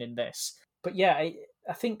degradation in this. But yeah,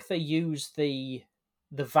 I think they use the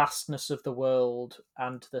vastness of the world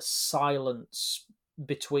and the silence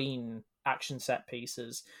between action set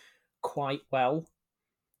pieces quite well,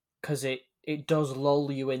 because it does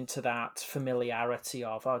lull you into that familiarity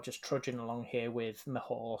of, oh, just trudging along here with my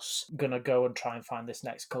horse, gonna go and try and find this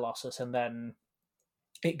next Colossus, and then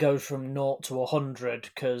it goes from 0 to 100,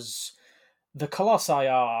 because the Colossi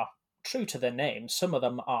are, true to their name, some of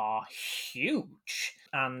them are huge,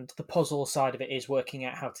 and the puzzle side of it is working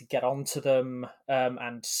out how to get onto them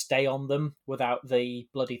and stay on them without the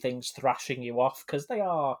bloody things thrashing you off, because they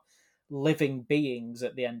are living beings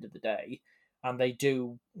at the end of the day. And they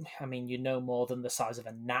do, I mean, you know more than the size of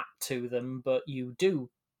a gnat to them, but you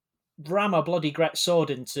do ram a bloody great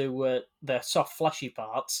sword into their soft fleshy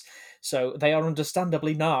parts, so they are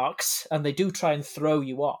understandably narcs, and they do try and throw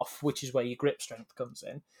you off, which is where your grip strength comes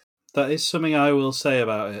in. That is something I will say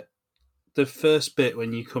about it. the first bit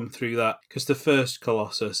when you come through that, because the first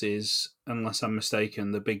Colossus is, unless I'm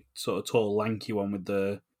mistaken, the big sort of tall, lanky one with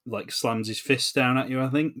the like slams his fist down at you, I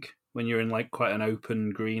think, when you're in like quite an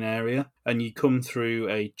open green area, and you come through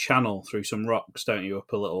a channel through some rocks, don't you,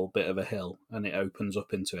 up a little bit of a hill, and it opens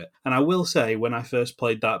up into it. And I will say, when I first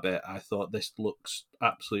played that bit, I thought this looks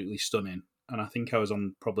absolutely stunning. And I think I was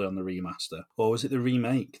probably on the remaster. Or was it the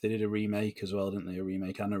remake? They did a remake as well, didn't they? A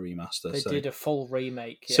remake and a remaster. They did a full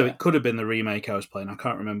remake, yeah. So it could have been the remake I was playing. I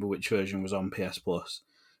can't remember which version was on PS Plus.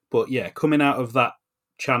 But yeah, coming out of that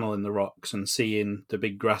channel in the rocks and seeing the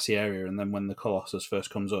big grassy area, and then when the Colossus first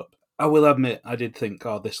comes up, I will admit I did think,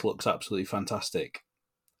 oh, this looks absolutely fantastic.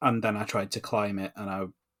 And then I tried to climb it, and I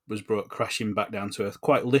was brought crashing back down to earth,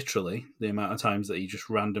 quite literally, the amount of times that he just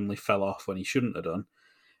randomly fell off when he shouldn't have done.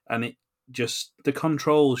 And it just, the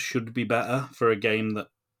controls should be better for a game that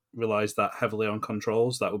relies that heavily on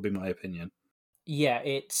controls. That would be my opinion. Yeah,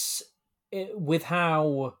 with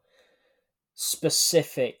how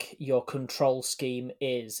specific your control scheme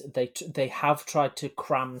is, they have tried to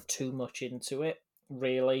cram too much into it,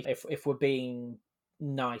 really. If we're being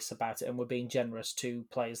nice about it and we're being generous to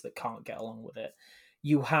players that can't get along with it,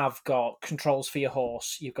 you have got controls for your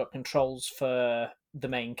horse, you've got controls for the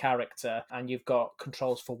main character, and you've got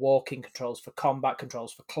controls for walking, controls for combat,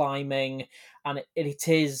 controls for climbing, and it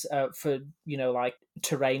is for, like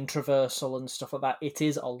terrain traversal and stuff like that. It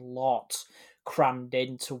is a lot crammed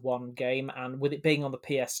into one game, and with it being on the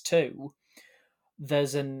PS2,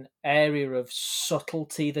 there's an area of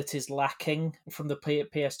subtlety that is lacking from the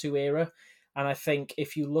PS2 era. And I think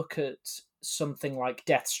if you look at something like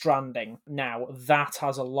Death Stranding now, that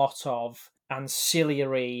has a lot of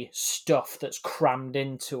ancillary stuff that's crammed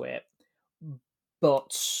into it,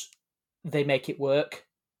 but they make it work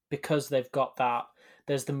because they've got that.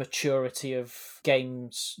 There's the maturity of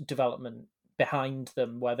games development behind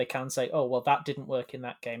them where they can say, oh, well, that didn't work in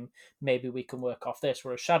that game, maybe we can work off this.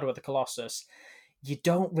 Whereas Shadow of the Colossus, you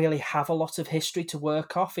don't really have a lot of history to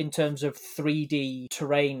work off in terms of 3D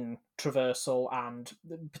terrain traversal, and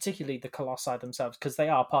particularly the Colossi themselves, because they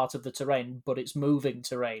are part of the terrain, but it's moving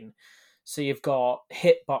terrain. So you've got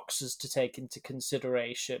hitboxes to take into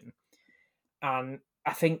consideration. And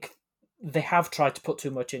I think they have tried to put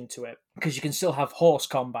too much into it, because you can still have horse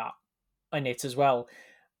combat in it as well.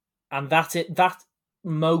 And that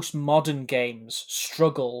most modern games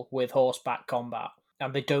struggle with horseback combat,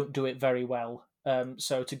 and they don't do it very well.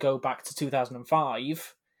 So to go back to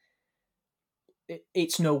 2005,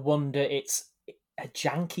 it's no wonder it's a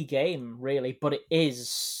janky game, really, but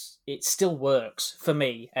it still works, for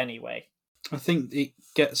me anyway. I think it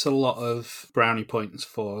gets a lot of brownie points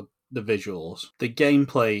for the visuals. The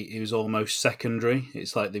gameplay is almost secondary.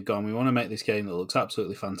 It's like they've gone, we want to make this game that looks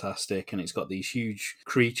absolutely fantastic, and it's got these huge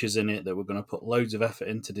creatures in it that we're going to put loads of effort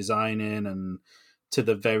into designing, and to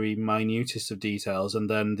the very minutest of details. And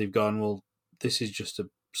then they've gone, well, this is just a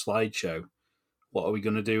slideshow. What are we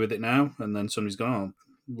going to do with it now? And then somebody's gone,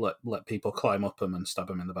 oh, let people climb up them and stab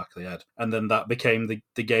them in the back of the head. And then that became the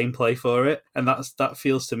gameplay for it. And that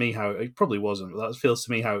feels to me how, it probably wasn't, but that feels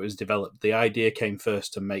to me how it was developed. The idea came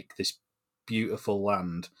first to make this beautiful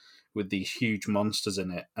land with these huge monsters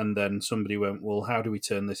in it. And then somebody went, well, how do we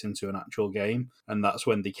turn this into an actual game? And that's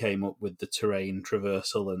when they came up with the terrain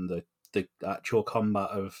traversal and the actual combat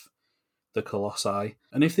of the Colossi.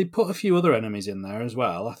 And if they put a few other enemies in there as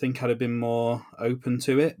well, I think I'd have been more open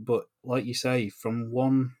to it. But like you say,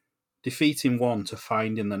 from defeating one to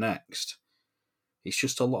finding the next, it's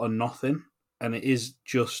just a lot of nothing. And it is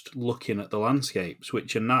just looking at the landscapes,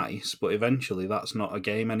 which are nice, but eventually that's not a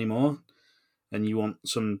game anymore. And you want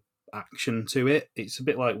some action to it. It's a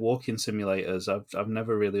bit like walking simulators. I've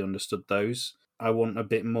never really understood those. I want a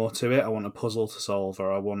bit more to it. I want a puzzle to solve,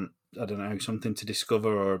 or I want, I don't know, something to discover,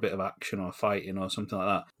 or a bit of action or fighting or something like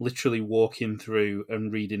that. Literally walking through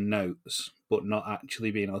and reading notes, but not actually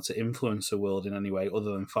being able to influence the world in any way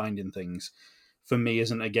other than finding things, for me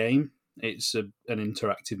isn't a game. It's an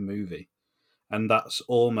interactive movie. And that's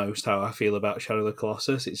almost how I feel about Shadow of the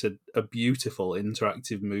Colossus. It's a beautiful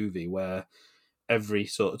interactive movie where every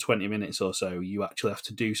sort of 20 minutes or so you actually have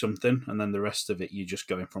to do something, and then the rest of it you're just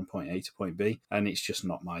going from point A to point B, and it's just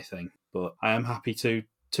not my thing. But I am happy to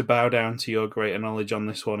bow down to your greater knowledge on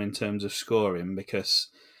this one in terms of scoring, because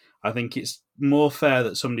I think it's more fair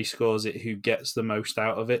that somebody scores it who gets the most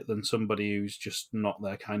out of it than somebody who's just not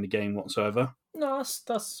their kind of game whatsoever. No,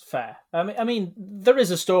 that's fair. I mean, there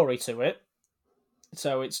is a story to it.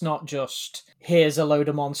 So it's not just, here's a load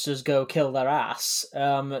of monsters, go kill their ass.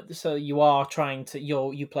 So you are trying to,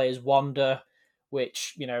 you play as Wanda,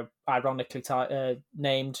 which, ironically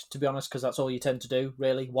named, to be honest, because that's all you tend to do,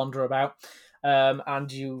 really, wander about.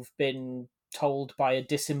 and you've been told by a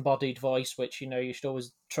disembodied voice, which, you should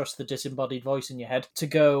always trust the disembodied voice in your head, to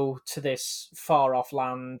go to this far off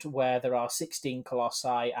land where there are 16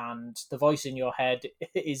 colossi, and the voice in your head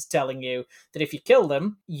is telling you that if you kill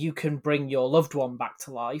them, you can bring your loved one back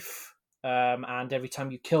to life. And every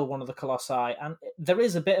time you kill one of the colossi, and there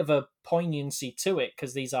is a bit of a poignancy to it,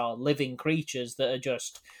 because these are living creatures that are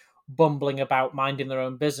just bumbling about, minding their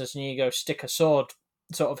own business, and you go stick a sword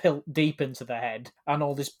sort of hilt deep into the head, and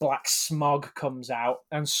all this black smog comes out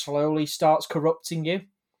and slowly starts corrupting you.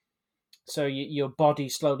 So your body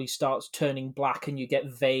slowly starts turning black, and you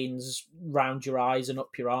get veins round your eyes and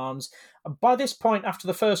up your arms. And by this point, after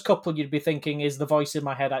the first couple, you'd be thinking, is the voice in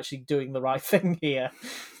my head actually doing the right thing here?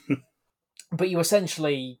 But you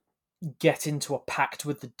essentially get into a pact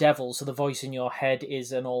with the devil, so the voice in your head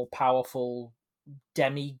is an all-powerful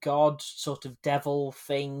demigod, sort of devil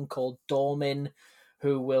thing called Dormin,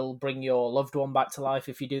 who will bring your loved one back to life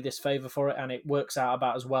if you do this favour for it, and it works out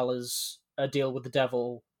about as well as a deal with the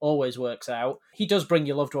devil always works out. He does bring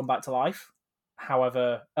your loved one back to life,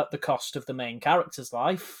 however, at the cost of the main character's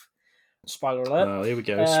life. Spoiler alert. Oh, here we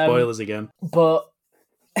go. Spoilers again. But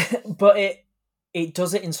it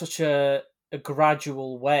does it in such a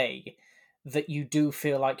gradual way that you do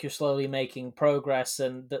feel like you're slowly making progress,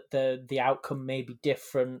 and that the outcome may be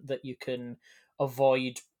different, that you can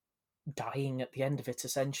avoid dying at the end of it,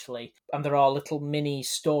 essentially. And there are little mini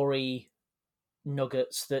story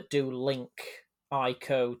nuggets that do link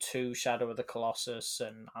ICO to Shadow of the Colossus,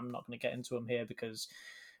 and I'm not going to get into them here because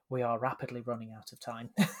we are rapidly running out of time.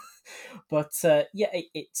 But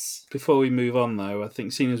it's... Before we move on, though, I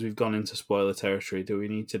think seeing as we've gone into spoiler territory, do we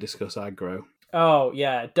need to discuss aggro? Oh,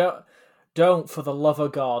 yeah. Don't, for the love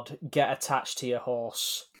of God, get attached to your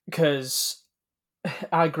horse. Because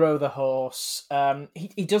aggro the horse.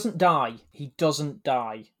 He doesn't die. He doesn't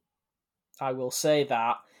die. I will say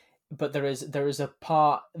that. But there is a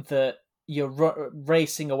part that you're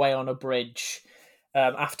racing away on a bridge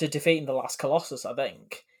after defeating the last Colossus, I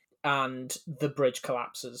think, and the bridge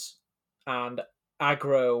collapses, and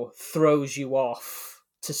aggro throws you off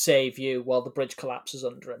to save you while the bridge collapses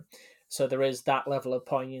under him. So there is that level of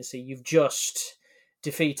poignancy. You've just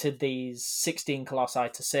defeated these 16 colossi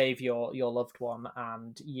to save your loved one,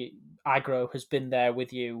 and aggro has been there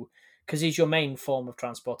with you because he's your main form of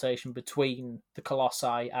transportation between the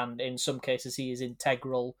colossi, and in some cases he is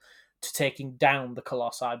integral to taking down the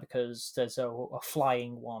colossi, because there's a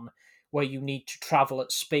flying one where you need to travel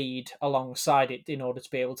at speed alongside it in order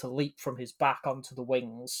to be able to leap from his back onto the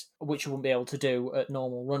wings, which you wouldn't be able to do at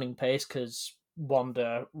normal running pace because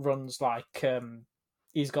Wanda runs like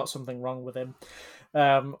he's got something wrong with him,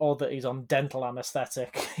 or that he's on dental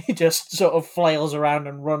anaesthetic. He just sort of flails around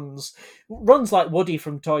and runs like Woody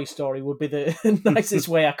from Toy Story would be the nicest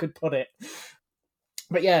way I could put it.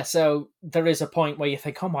 But yeah, so there is a point where you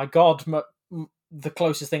think, oh my God, the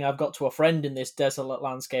closest thing I've got to a friend in this desolate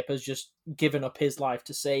landscape has just given up his life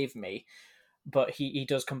to save me. But he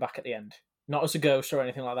does come back at the end. Not as a ghost or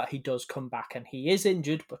anything like that. He does come back, and he is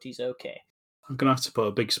injured, but he's okay. I'm going to have to put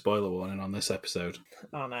a big spoiler warning on this episode.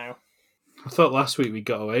 Oh no. I thought last week we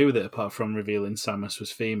got away with it apart from revealing Samus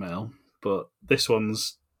was female, but this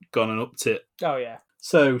one's gone and upped it. Oh yeah.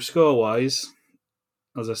 So, score-wise,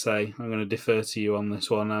 as I say, I'm going to defer to you on this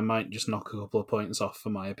one. I might just knock a couple of points off for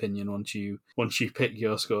my opinion once you pick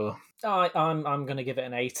your score. I'm going to give it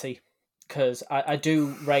an 80 because I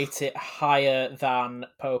do rate it higher than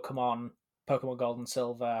Pokemon Gold and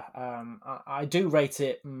Silver. I do rate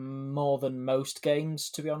it more than most games,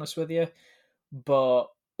 to be honest with you, but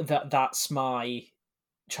that's my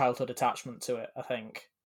childhood attachment to it, I think.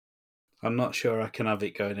 I'm not sure I can have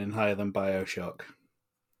it going in higher than BioShock.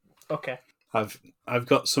 Okay. I've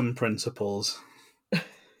got some principles,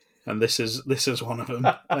 and this is one of them.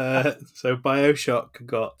 So BioShock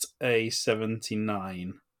got a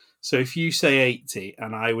 79. So if you say 80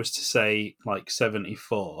 and I was to say like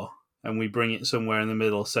 74, and we bring it somewhere in the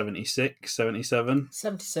middle, 76, 77?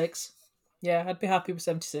 76. Yeah, I'd be happy with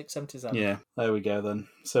 76, 77. Yeah, there we go then,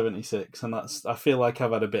 76. And I feel like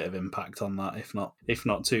I've had a bit of impact on that, if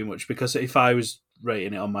not too much, because if I was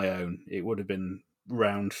rating it on my own, it would have been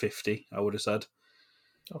round 50, I would have said.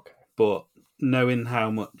 Okay. But knowing how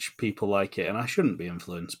much people like it, and I shouldn't be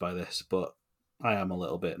influenced by this, but I am a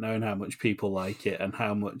little bit, knowing how much people like it and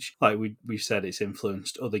how much, like we've said, it's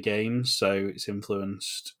influenced other games. So it's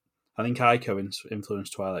influenced, I think ICO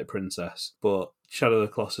influenced Twilight Princess, but Shadow of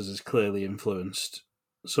the Colossus has clearly influenced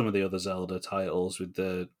some of the other Zelda titles with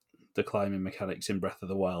the climbing mechanics in Breath of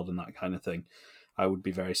the Wild and that kind of thing. I would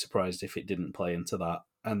be very surprised if it didn't play into that.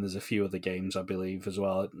 and there's a few other games, I believe, as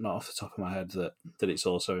well, not off the top of my head, that it's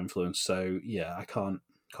also influenced. So, yeah, I can't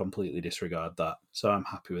completely disregard that. So I'm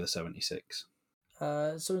happy with a 76.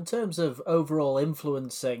 So in terms of overall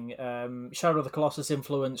influencing, Shadow of the Colossus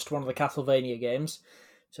influenced one of the Castlevania games.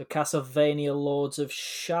 So Castlevania Lords of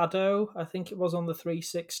Shadow, I think it was on the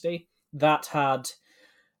 360. That had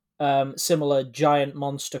similar giant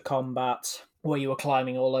monster combat where you were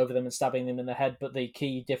climbing all over them and stabbing them in the head, but the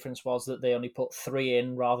key difference was that they only put 3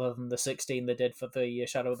 in rather than the 16 they did for the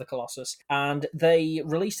Shadow of the Colossus. And they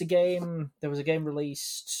released a game, there was a game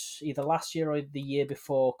released either last year or the year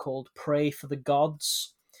before called Pray for the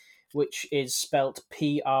Gods, which is spelt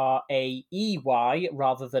Praey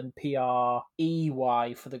rather than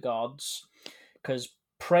Prey for the gods, because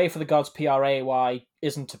Pray for the Gods, Pray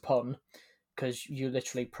isn't a pun, because you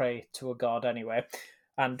literally pray to a god anyway.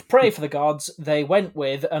 And Pray for the Gods, they went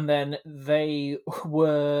with, and then they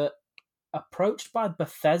were approached by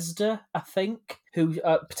Bethesda, I think, who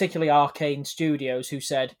particularly Arcane Studios, who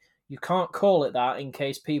said, you can't call it that in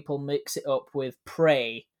case people mix it up with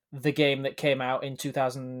Prey, the game that came out in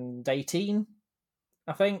 2018,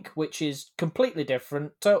 I think, which is completely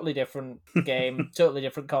different, totally different game, totally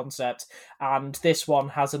different concept, and this one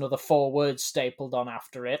has another 4 words stapled on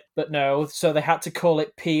after it. But no, so they had to call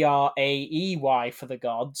it Praey for the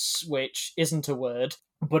gods, which isn't a word,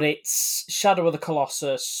 but it's Shadow of the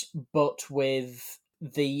Colossus, but with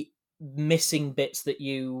the missing bits that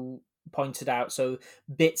you pointed out, so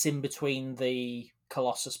bits in between the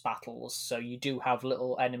Colossus battles, so you do have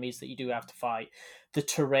little enemies that you do have to fight. The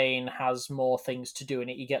terrain has more things to do in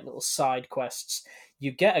it. You get little side quests.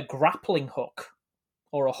 You get a grappling hook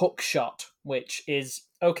or a hook shot, which is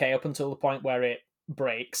okay up until the point where it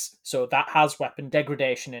breaks. So that has weapon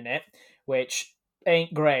degradation in it, which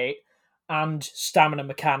ain't great, and stamina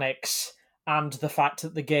mechanics, and the fact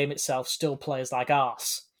that the game itself still plays like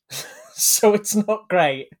arse. So it's not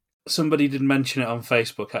great. Somebody did mention it on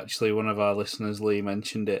Facebook, actually. One of our listeners, Lee,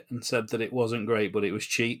 mentioned it and said that it wasn't great, but it was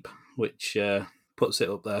cheap, which puts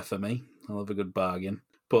it up there for me. I'll have a good bargain.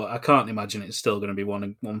 But I can't imagine it's still going to be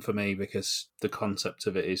one for me, because the concept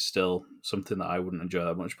of it is still something that I wouldn't enjoy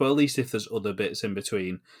that much. But at least if there's other bits in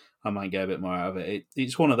between, I might get a bit more out of it.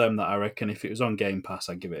 It's one of them that I reckon if it was on Game Pass,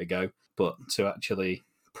 I'd give it a go. But to actually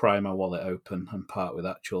pry my wallet open and part with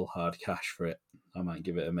actual hard cash for it, I might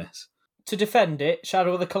give it a miss. To defend it,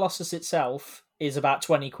 Shadow of the Colossus itself is about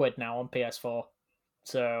 20 quid now on PS4.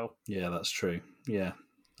 So yeah, that's true. Yeah,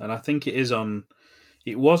 and I think it was on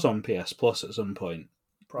PS Plus at some point.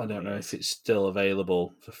 Probably I don't know if it's still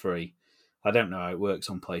available for free. I don't know how it works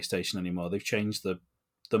on PlayStation anymore. They've changed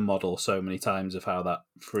the model so many times of how that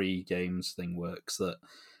free games thing works that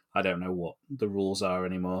I don't know what the rules are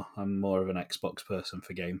anymore. I'm more of an Xbox person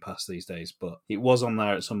for Game Pass these days, but it was on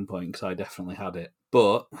there at some point because I definitely had it.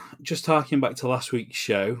 But just harking back to last week's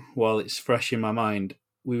show, while it's fresh in my mind,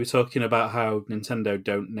 we were talking about how Nintendo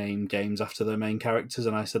don't name games after their main characters,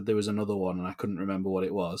 and I said there was another one, and I couldn't remember what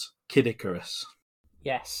it was. Kid Icarus.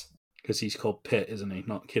 Yes. Because he's called Pit, isn't he?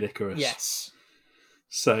 Not Kid Icarus. Yes.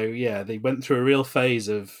 So, yeah, they went through a real phase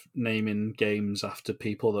of naming games after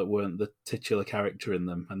people that weren't the titular character in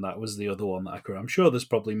them, and that was the other one that I could... I'm sure there's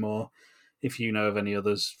probably more. If you know of any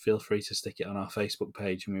others, feel free to stick it on our Facebook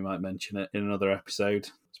page, and we might mention it in another episode,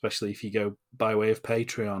 especially if you go by way of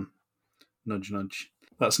Patreon. Nudge, nudge.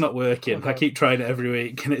 That's not working. Okay. I keep trying it every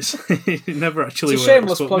week, and it never actually works. It's a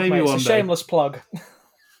shameless plug, mate. It's a shameless plug.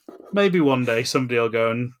 Maybe one day somebody will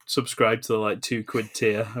go and subscribe to the £2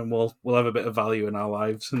 tier, and we'll have a bit of value in our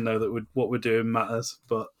lives and know that what we're doing matters.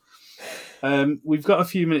 But we've got a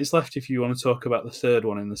few minutes left if you want to talk about the third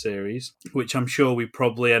one in the series, which I'm sure we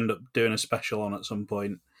probably end up doing a special on at some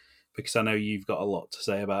point, because I know you've got a lot to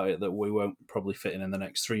say about it that we won't probably fit in the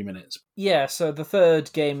next 3 minutes. Yeah, so the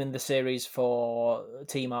third game in the series for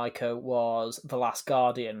Team ICO was The Last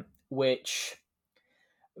Guardian, which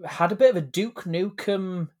had a bit of a Duke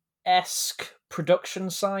Nukem-esque production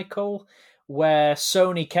cycle where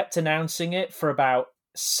Sony kept announcing it for about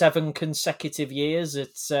 7 consecutive years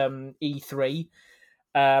at E3,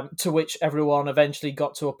 to which everyone eventually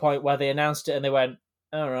got to a point where they announced it and they went,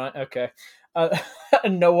 all right, okay.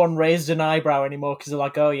 And no one raised an eyebrow anymore because they're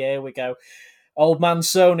like, oh yeah, here we go. Old man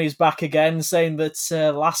Sony's back again saying that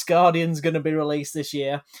Last Guardian's going to be released this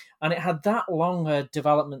year. And it had that long a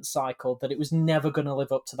development cycle that it was never going to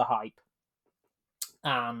live up to the hype.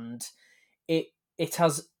 And it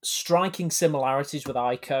has striking similarities with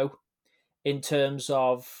ICO in terms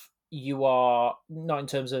of you are, not in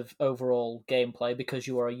terms of overall gameplay, because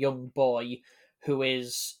you are a young boy who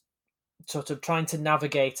is sort of trying to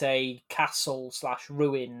navigate a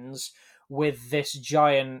castle/ruins with this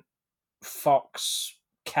giant fox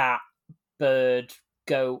cat, bird,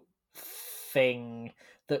 goat thing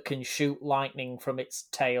that can shoot lightning from its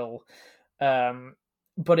tail.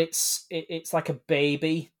 But it's like a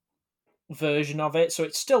baby version of it, so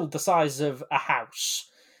it's still the size of a house.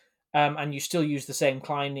 And you still use the same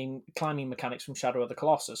climbing mechanics from Shadow of the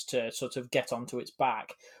Colossus to sort of get onto its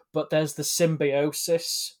back. But there's the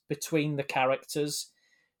symbiosis between the characters,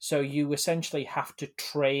 so you essentially have to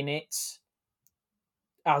train it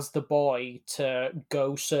as the boy to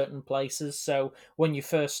go certain places. So when you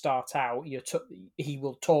first start out, he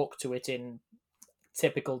will talk to it in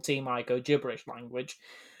typical Team ICO gibberish language,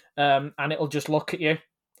 and it'll just look at you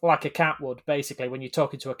like a cat would, basically, when you're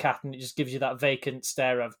talking to a cat, and it just gives you that vacant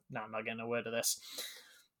stare of, no, I'm not getting a word of this.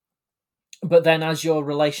 But then as your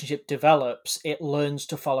relationship develops, it learns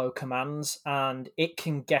to follow commands, and it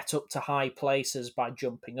can get up to high places by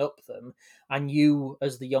jumping up them, and you,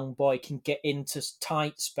 as the young boy, can get into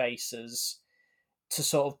tight spaces to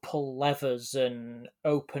sort of pull levers and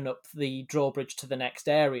open up the drawbridge to the next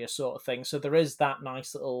area, sort of thing. So there is that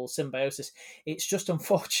nice little symbiosis. It's just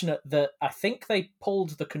unfortunate that I think they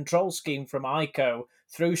pulled the control scheme from ICO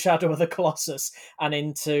through Shadow of the Colossus and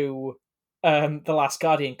into The Last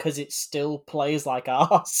Guardian, because it still plays like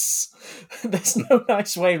arse. There's no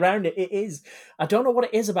nice way around it. It is. I don't know what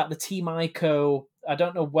it is about the Team ICO. I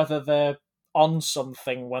don't know whether they're on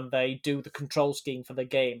something when they do the control scheme for the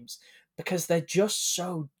games, because they're just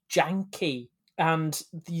so janky. And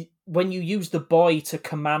when you use the boy to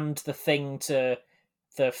command the thing to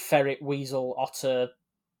the ferret, weasel, otter,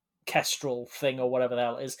 kestrel thing, or whatever the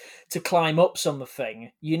hell it is, to climb up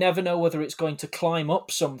something, you never know whether it's going to climb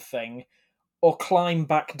up something or climb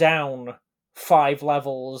back down 5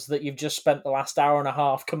 levels that you've just spent the last hour and a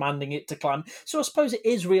half commanding it to climb. So I suppose it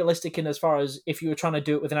is realistic in as far as if you were trying to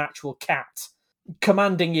do it with an actual cat,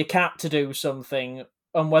 commanding your cat to do something,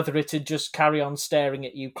 and whether it'd just carry on staring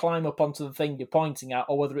at you, climb up onto the thing you're pointing at,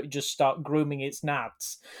 or whether it'd just start grooming its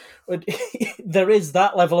nads. There is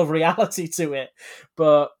that level of reality to it.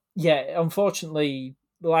 But yeah, unfortunately,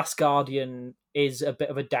 The Last Guardian is a bit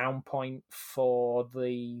of a down point for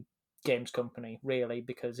the games company, really,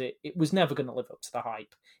 because it was never going to live up to the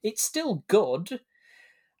hype. It's still good,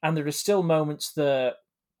 and there are still moments that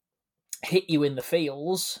hit you in the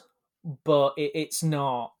feels, but it's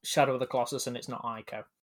not Shadow of the Colossus, and it's not ICO.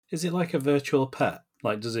 Is it like a virtual pet?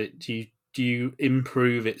 Like, do you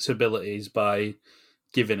improve its abilities by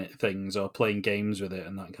giving it things or playing games with it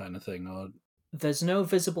and that kind of thing? Or there's no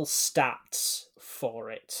visible stats for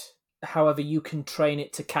it. However, you can train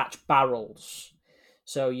it to catch barrels.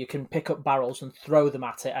 So you can pick up barrels and throw them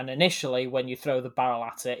at it. And initially, when you throw the barrel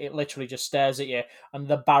at it, it literally just stares at you, and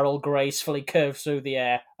the barrel gracefully curves through the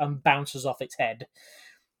air and bounces off its head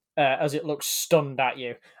as it looks stunned at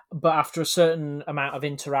you. But after a certain amount of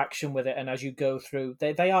interaction with it, and as you go through,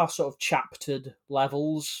 they are sort of chaptered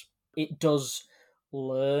levels. It does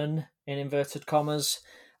learn, in inverted commas,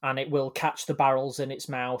 and it will catch the barrels in its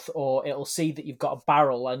mouth, or it'll see that you've got a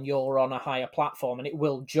barrel and you're on a higher platform, and it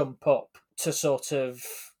will jump up to sort of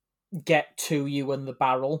get to you and the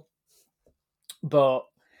barrel. But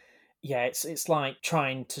yeah, it's like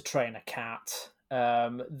trying to train a cat.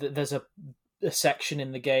 There's a section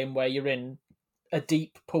in the game where you're in a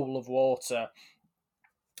deep pool of water,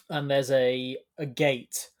 and there's a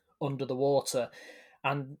gate under the water,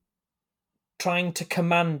 and trying to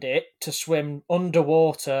command it to swim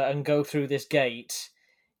underwater and go through this gate,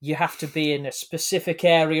 you have to be in a specific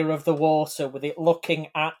area of the water with it looking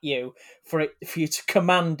at you for you to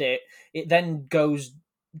command it. It then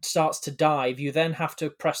starts to dive. You then have to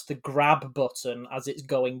press the grab button as it's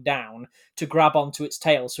going down to grab onto its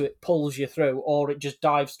tail so it pulls you through, or it just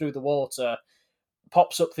dives through the water,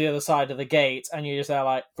 pops up the other side of the gate, and you're just there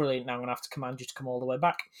like, brilliant, now I'm going to have to command you to come all the way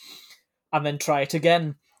back. And then try it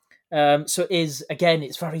again. So it is, again,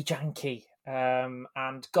 it's very janky.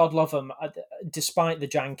 And God love them, despite the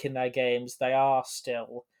jank in their games, they are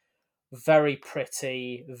still very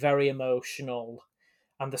pretty, very emotional,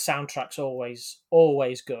 and the soundtrack's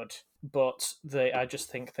always good. But I just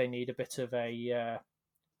think they need a bit of a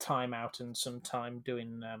time out and some time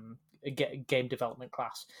doing a game development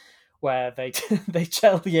class where they they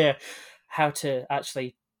tell you how to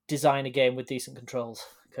actually design a game with decent controls,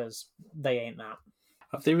 because they ain't that.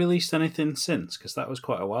 have they released anything since? Because that was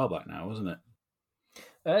quite a while back now, wasn't it?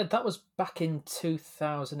 That was back in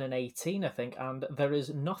 2018, I think, and there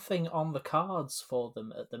is nothing on the cards for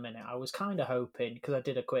them at the minute. I was kind of hoping, because I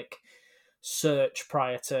did a quick search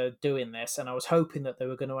prior to doing this, and I was hoping that they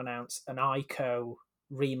were going to announce an ICO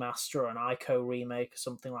remaster or an ICO remake or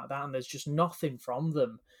something like that, and there's just nothing from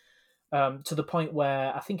them. To the point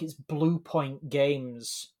where I think it's Blue Point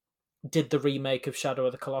Games did the remake of Shadow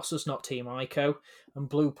of the Colossus, not Team ICO, and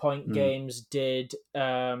Blue Point Games did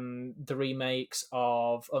the remakes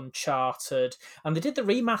of Uncharted, and they did the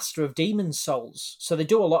remaster of Demon's Souls. So they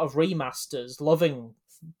do a lot of remasters, loving,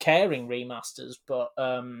 caring remasters, but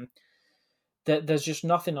there's just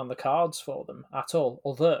nothing on the cards for them at all.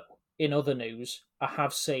 Although, in other news, I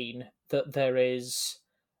have seen that there is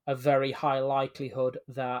a very high likelihood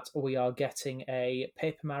that we are getting a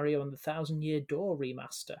Paper Mario and the Thousand Year Door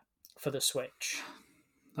remaster for the Switch.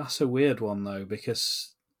 That's a weird one, though,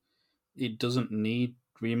 because it doesn't need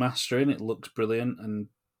remastering. It looks brilliant, and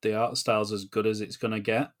the art style's as good as it's going to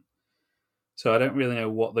get. So I don't really know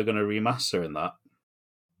what they're going to remaster in that.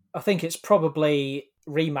 I think it's probably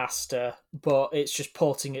remaster, but it's just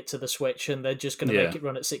porting it to the Switch, and they're just going to make it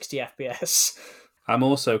run at 60 FPS. I'm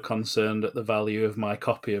also concerned at the value of my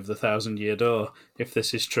copy of the Thousand Year Door. If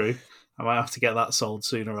this is true, I might have to get that sold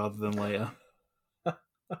sooner rather than later.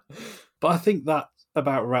 But I think that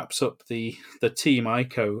about wraps up the Team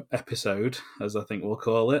ICO episode, as I think we'll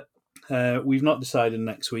call it. We've not decided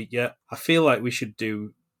next week yet. I feel like we should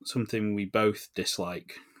do something we both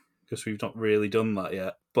dislike, because we've not really done that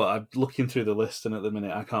yet. But I'm looking through the list, and at the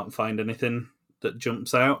minute I can't find anything that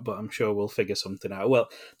jumps out, but I'm sure we'll figure something out. Well,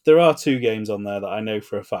 there are 2 games on there that I know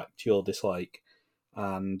for a fact you'll dislike,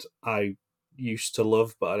 and I used to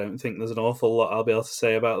love, but I don't think there's an awful lot I'll be able to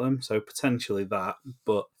say about them, so potentially that,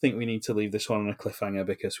 but I think we need to leave this one on a cliffhanger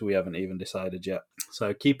because we haven't even decided yet.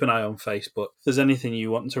 So keep an eye on Facebook. If there's anything you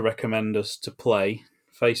want to recommend us to play,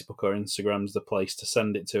 Facebook or Instagram's the place to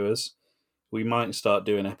send it to us. We might start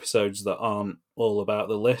doing episodes that aren't all about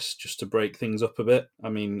the list, just to break things up a bit. I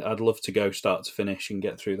mean, I'd love to go start to finish and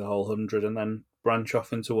get through the whole 100 and then branch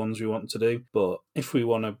off into ones we want to do. But if we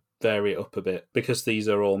want to vary it up a bit, because these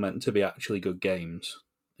are all meant to be actually good games,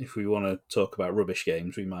 if we want to talk about rubbish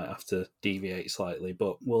games, we might have to deviate slightly,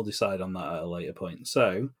 but we'll decide on that at a later point.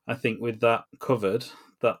 So I think with that covered,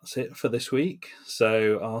 that's it for this week.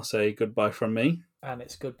 So I'll say goodbye from me. And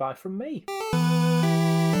it's goodbye from me.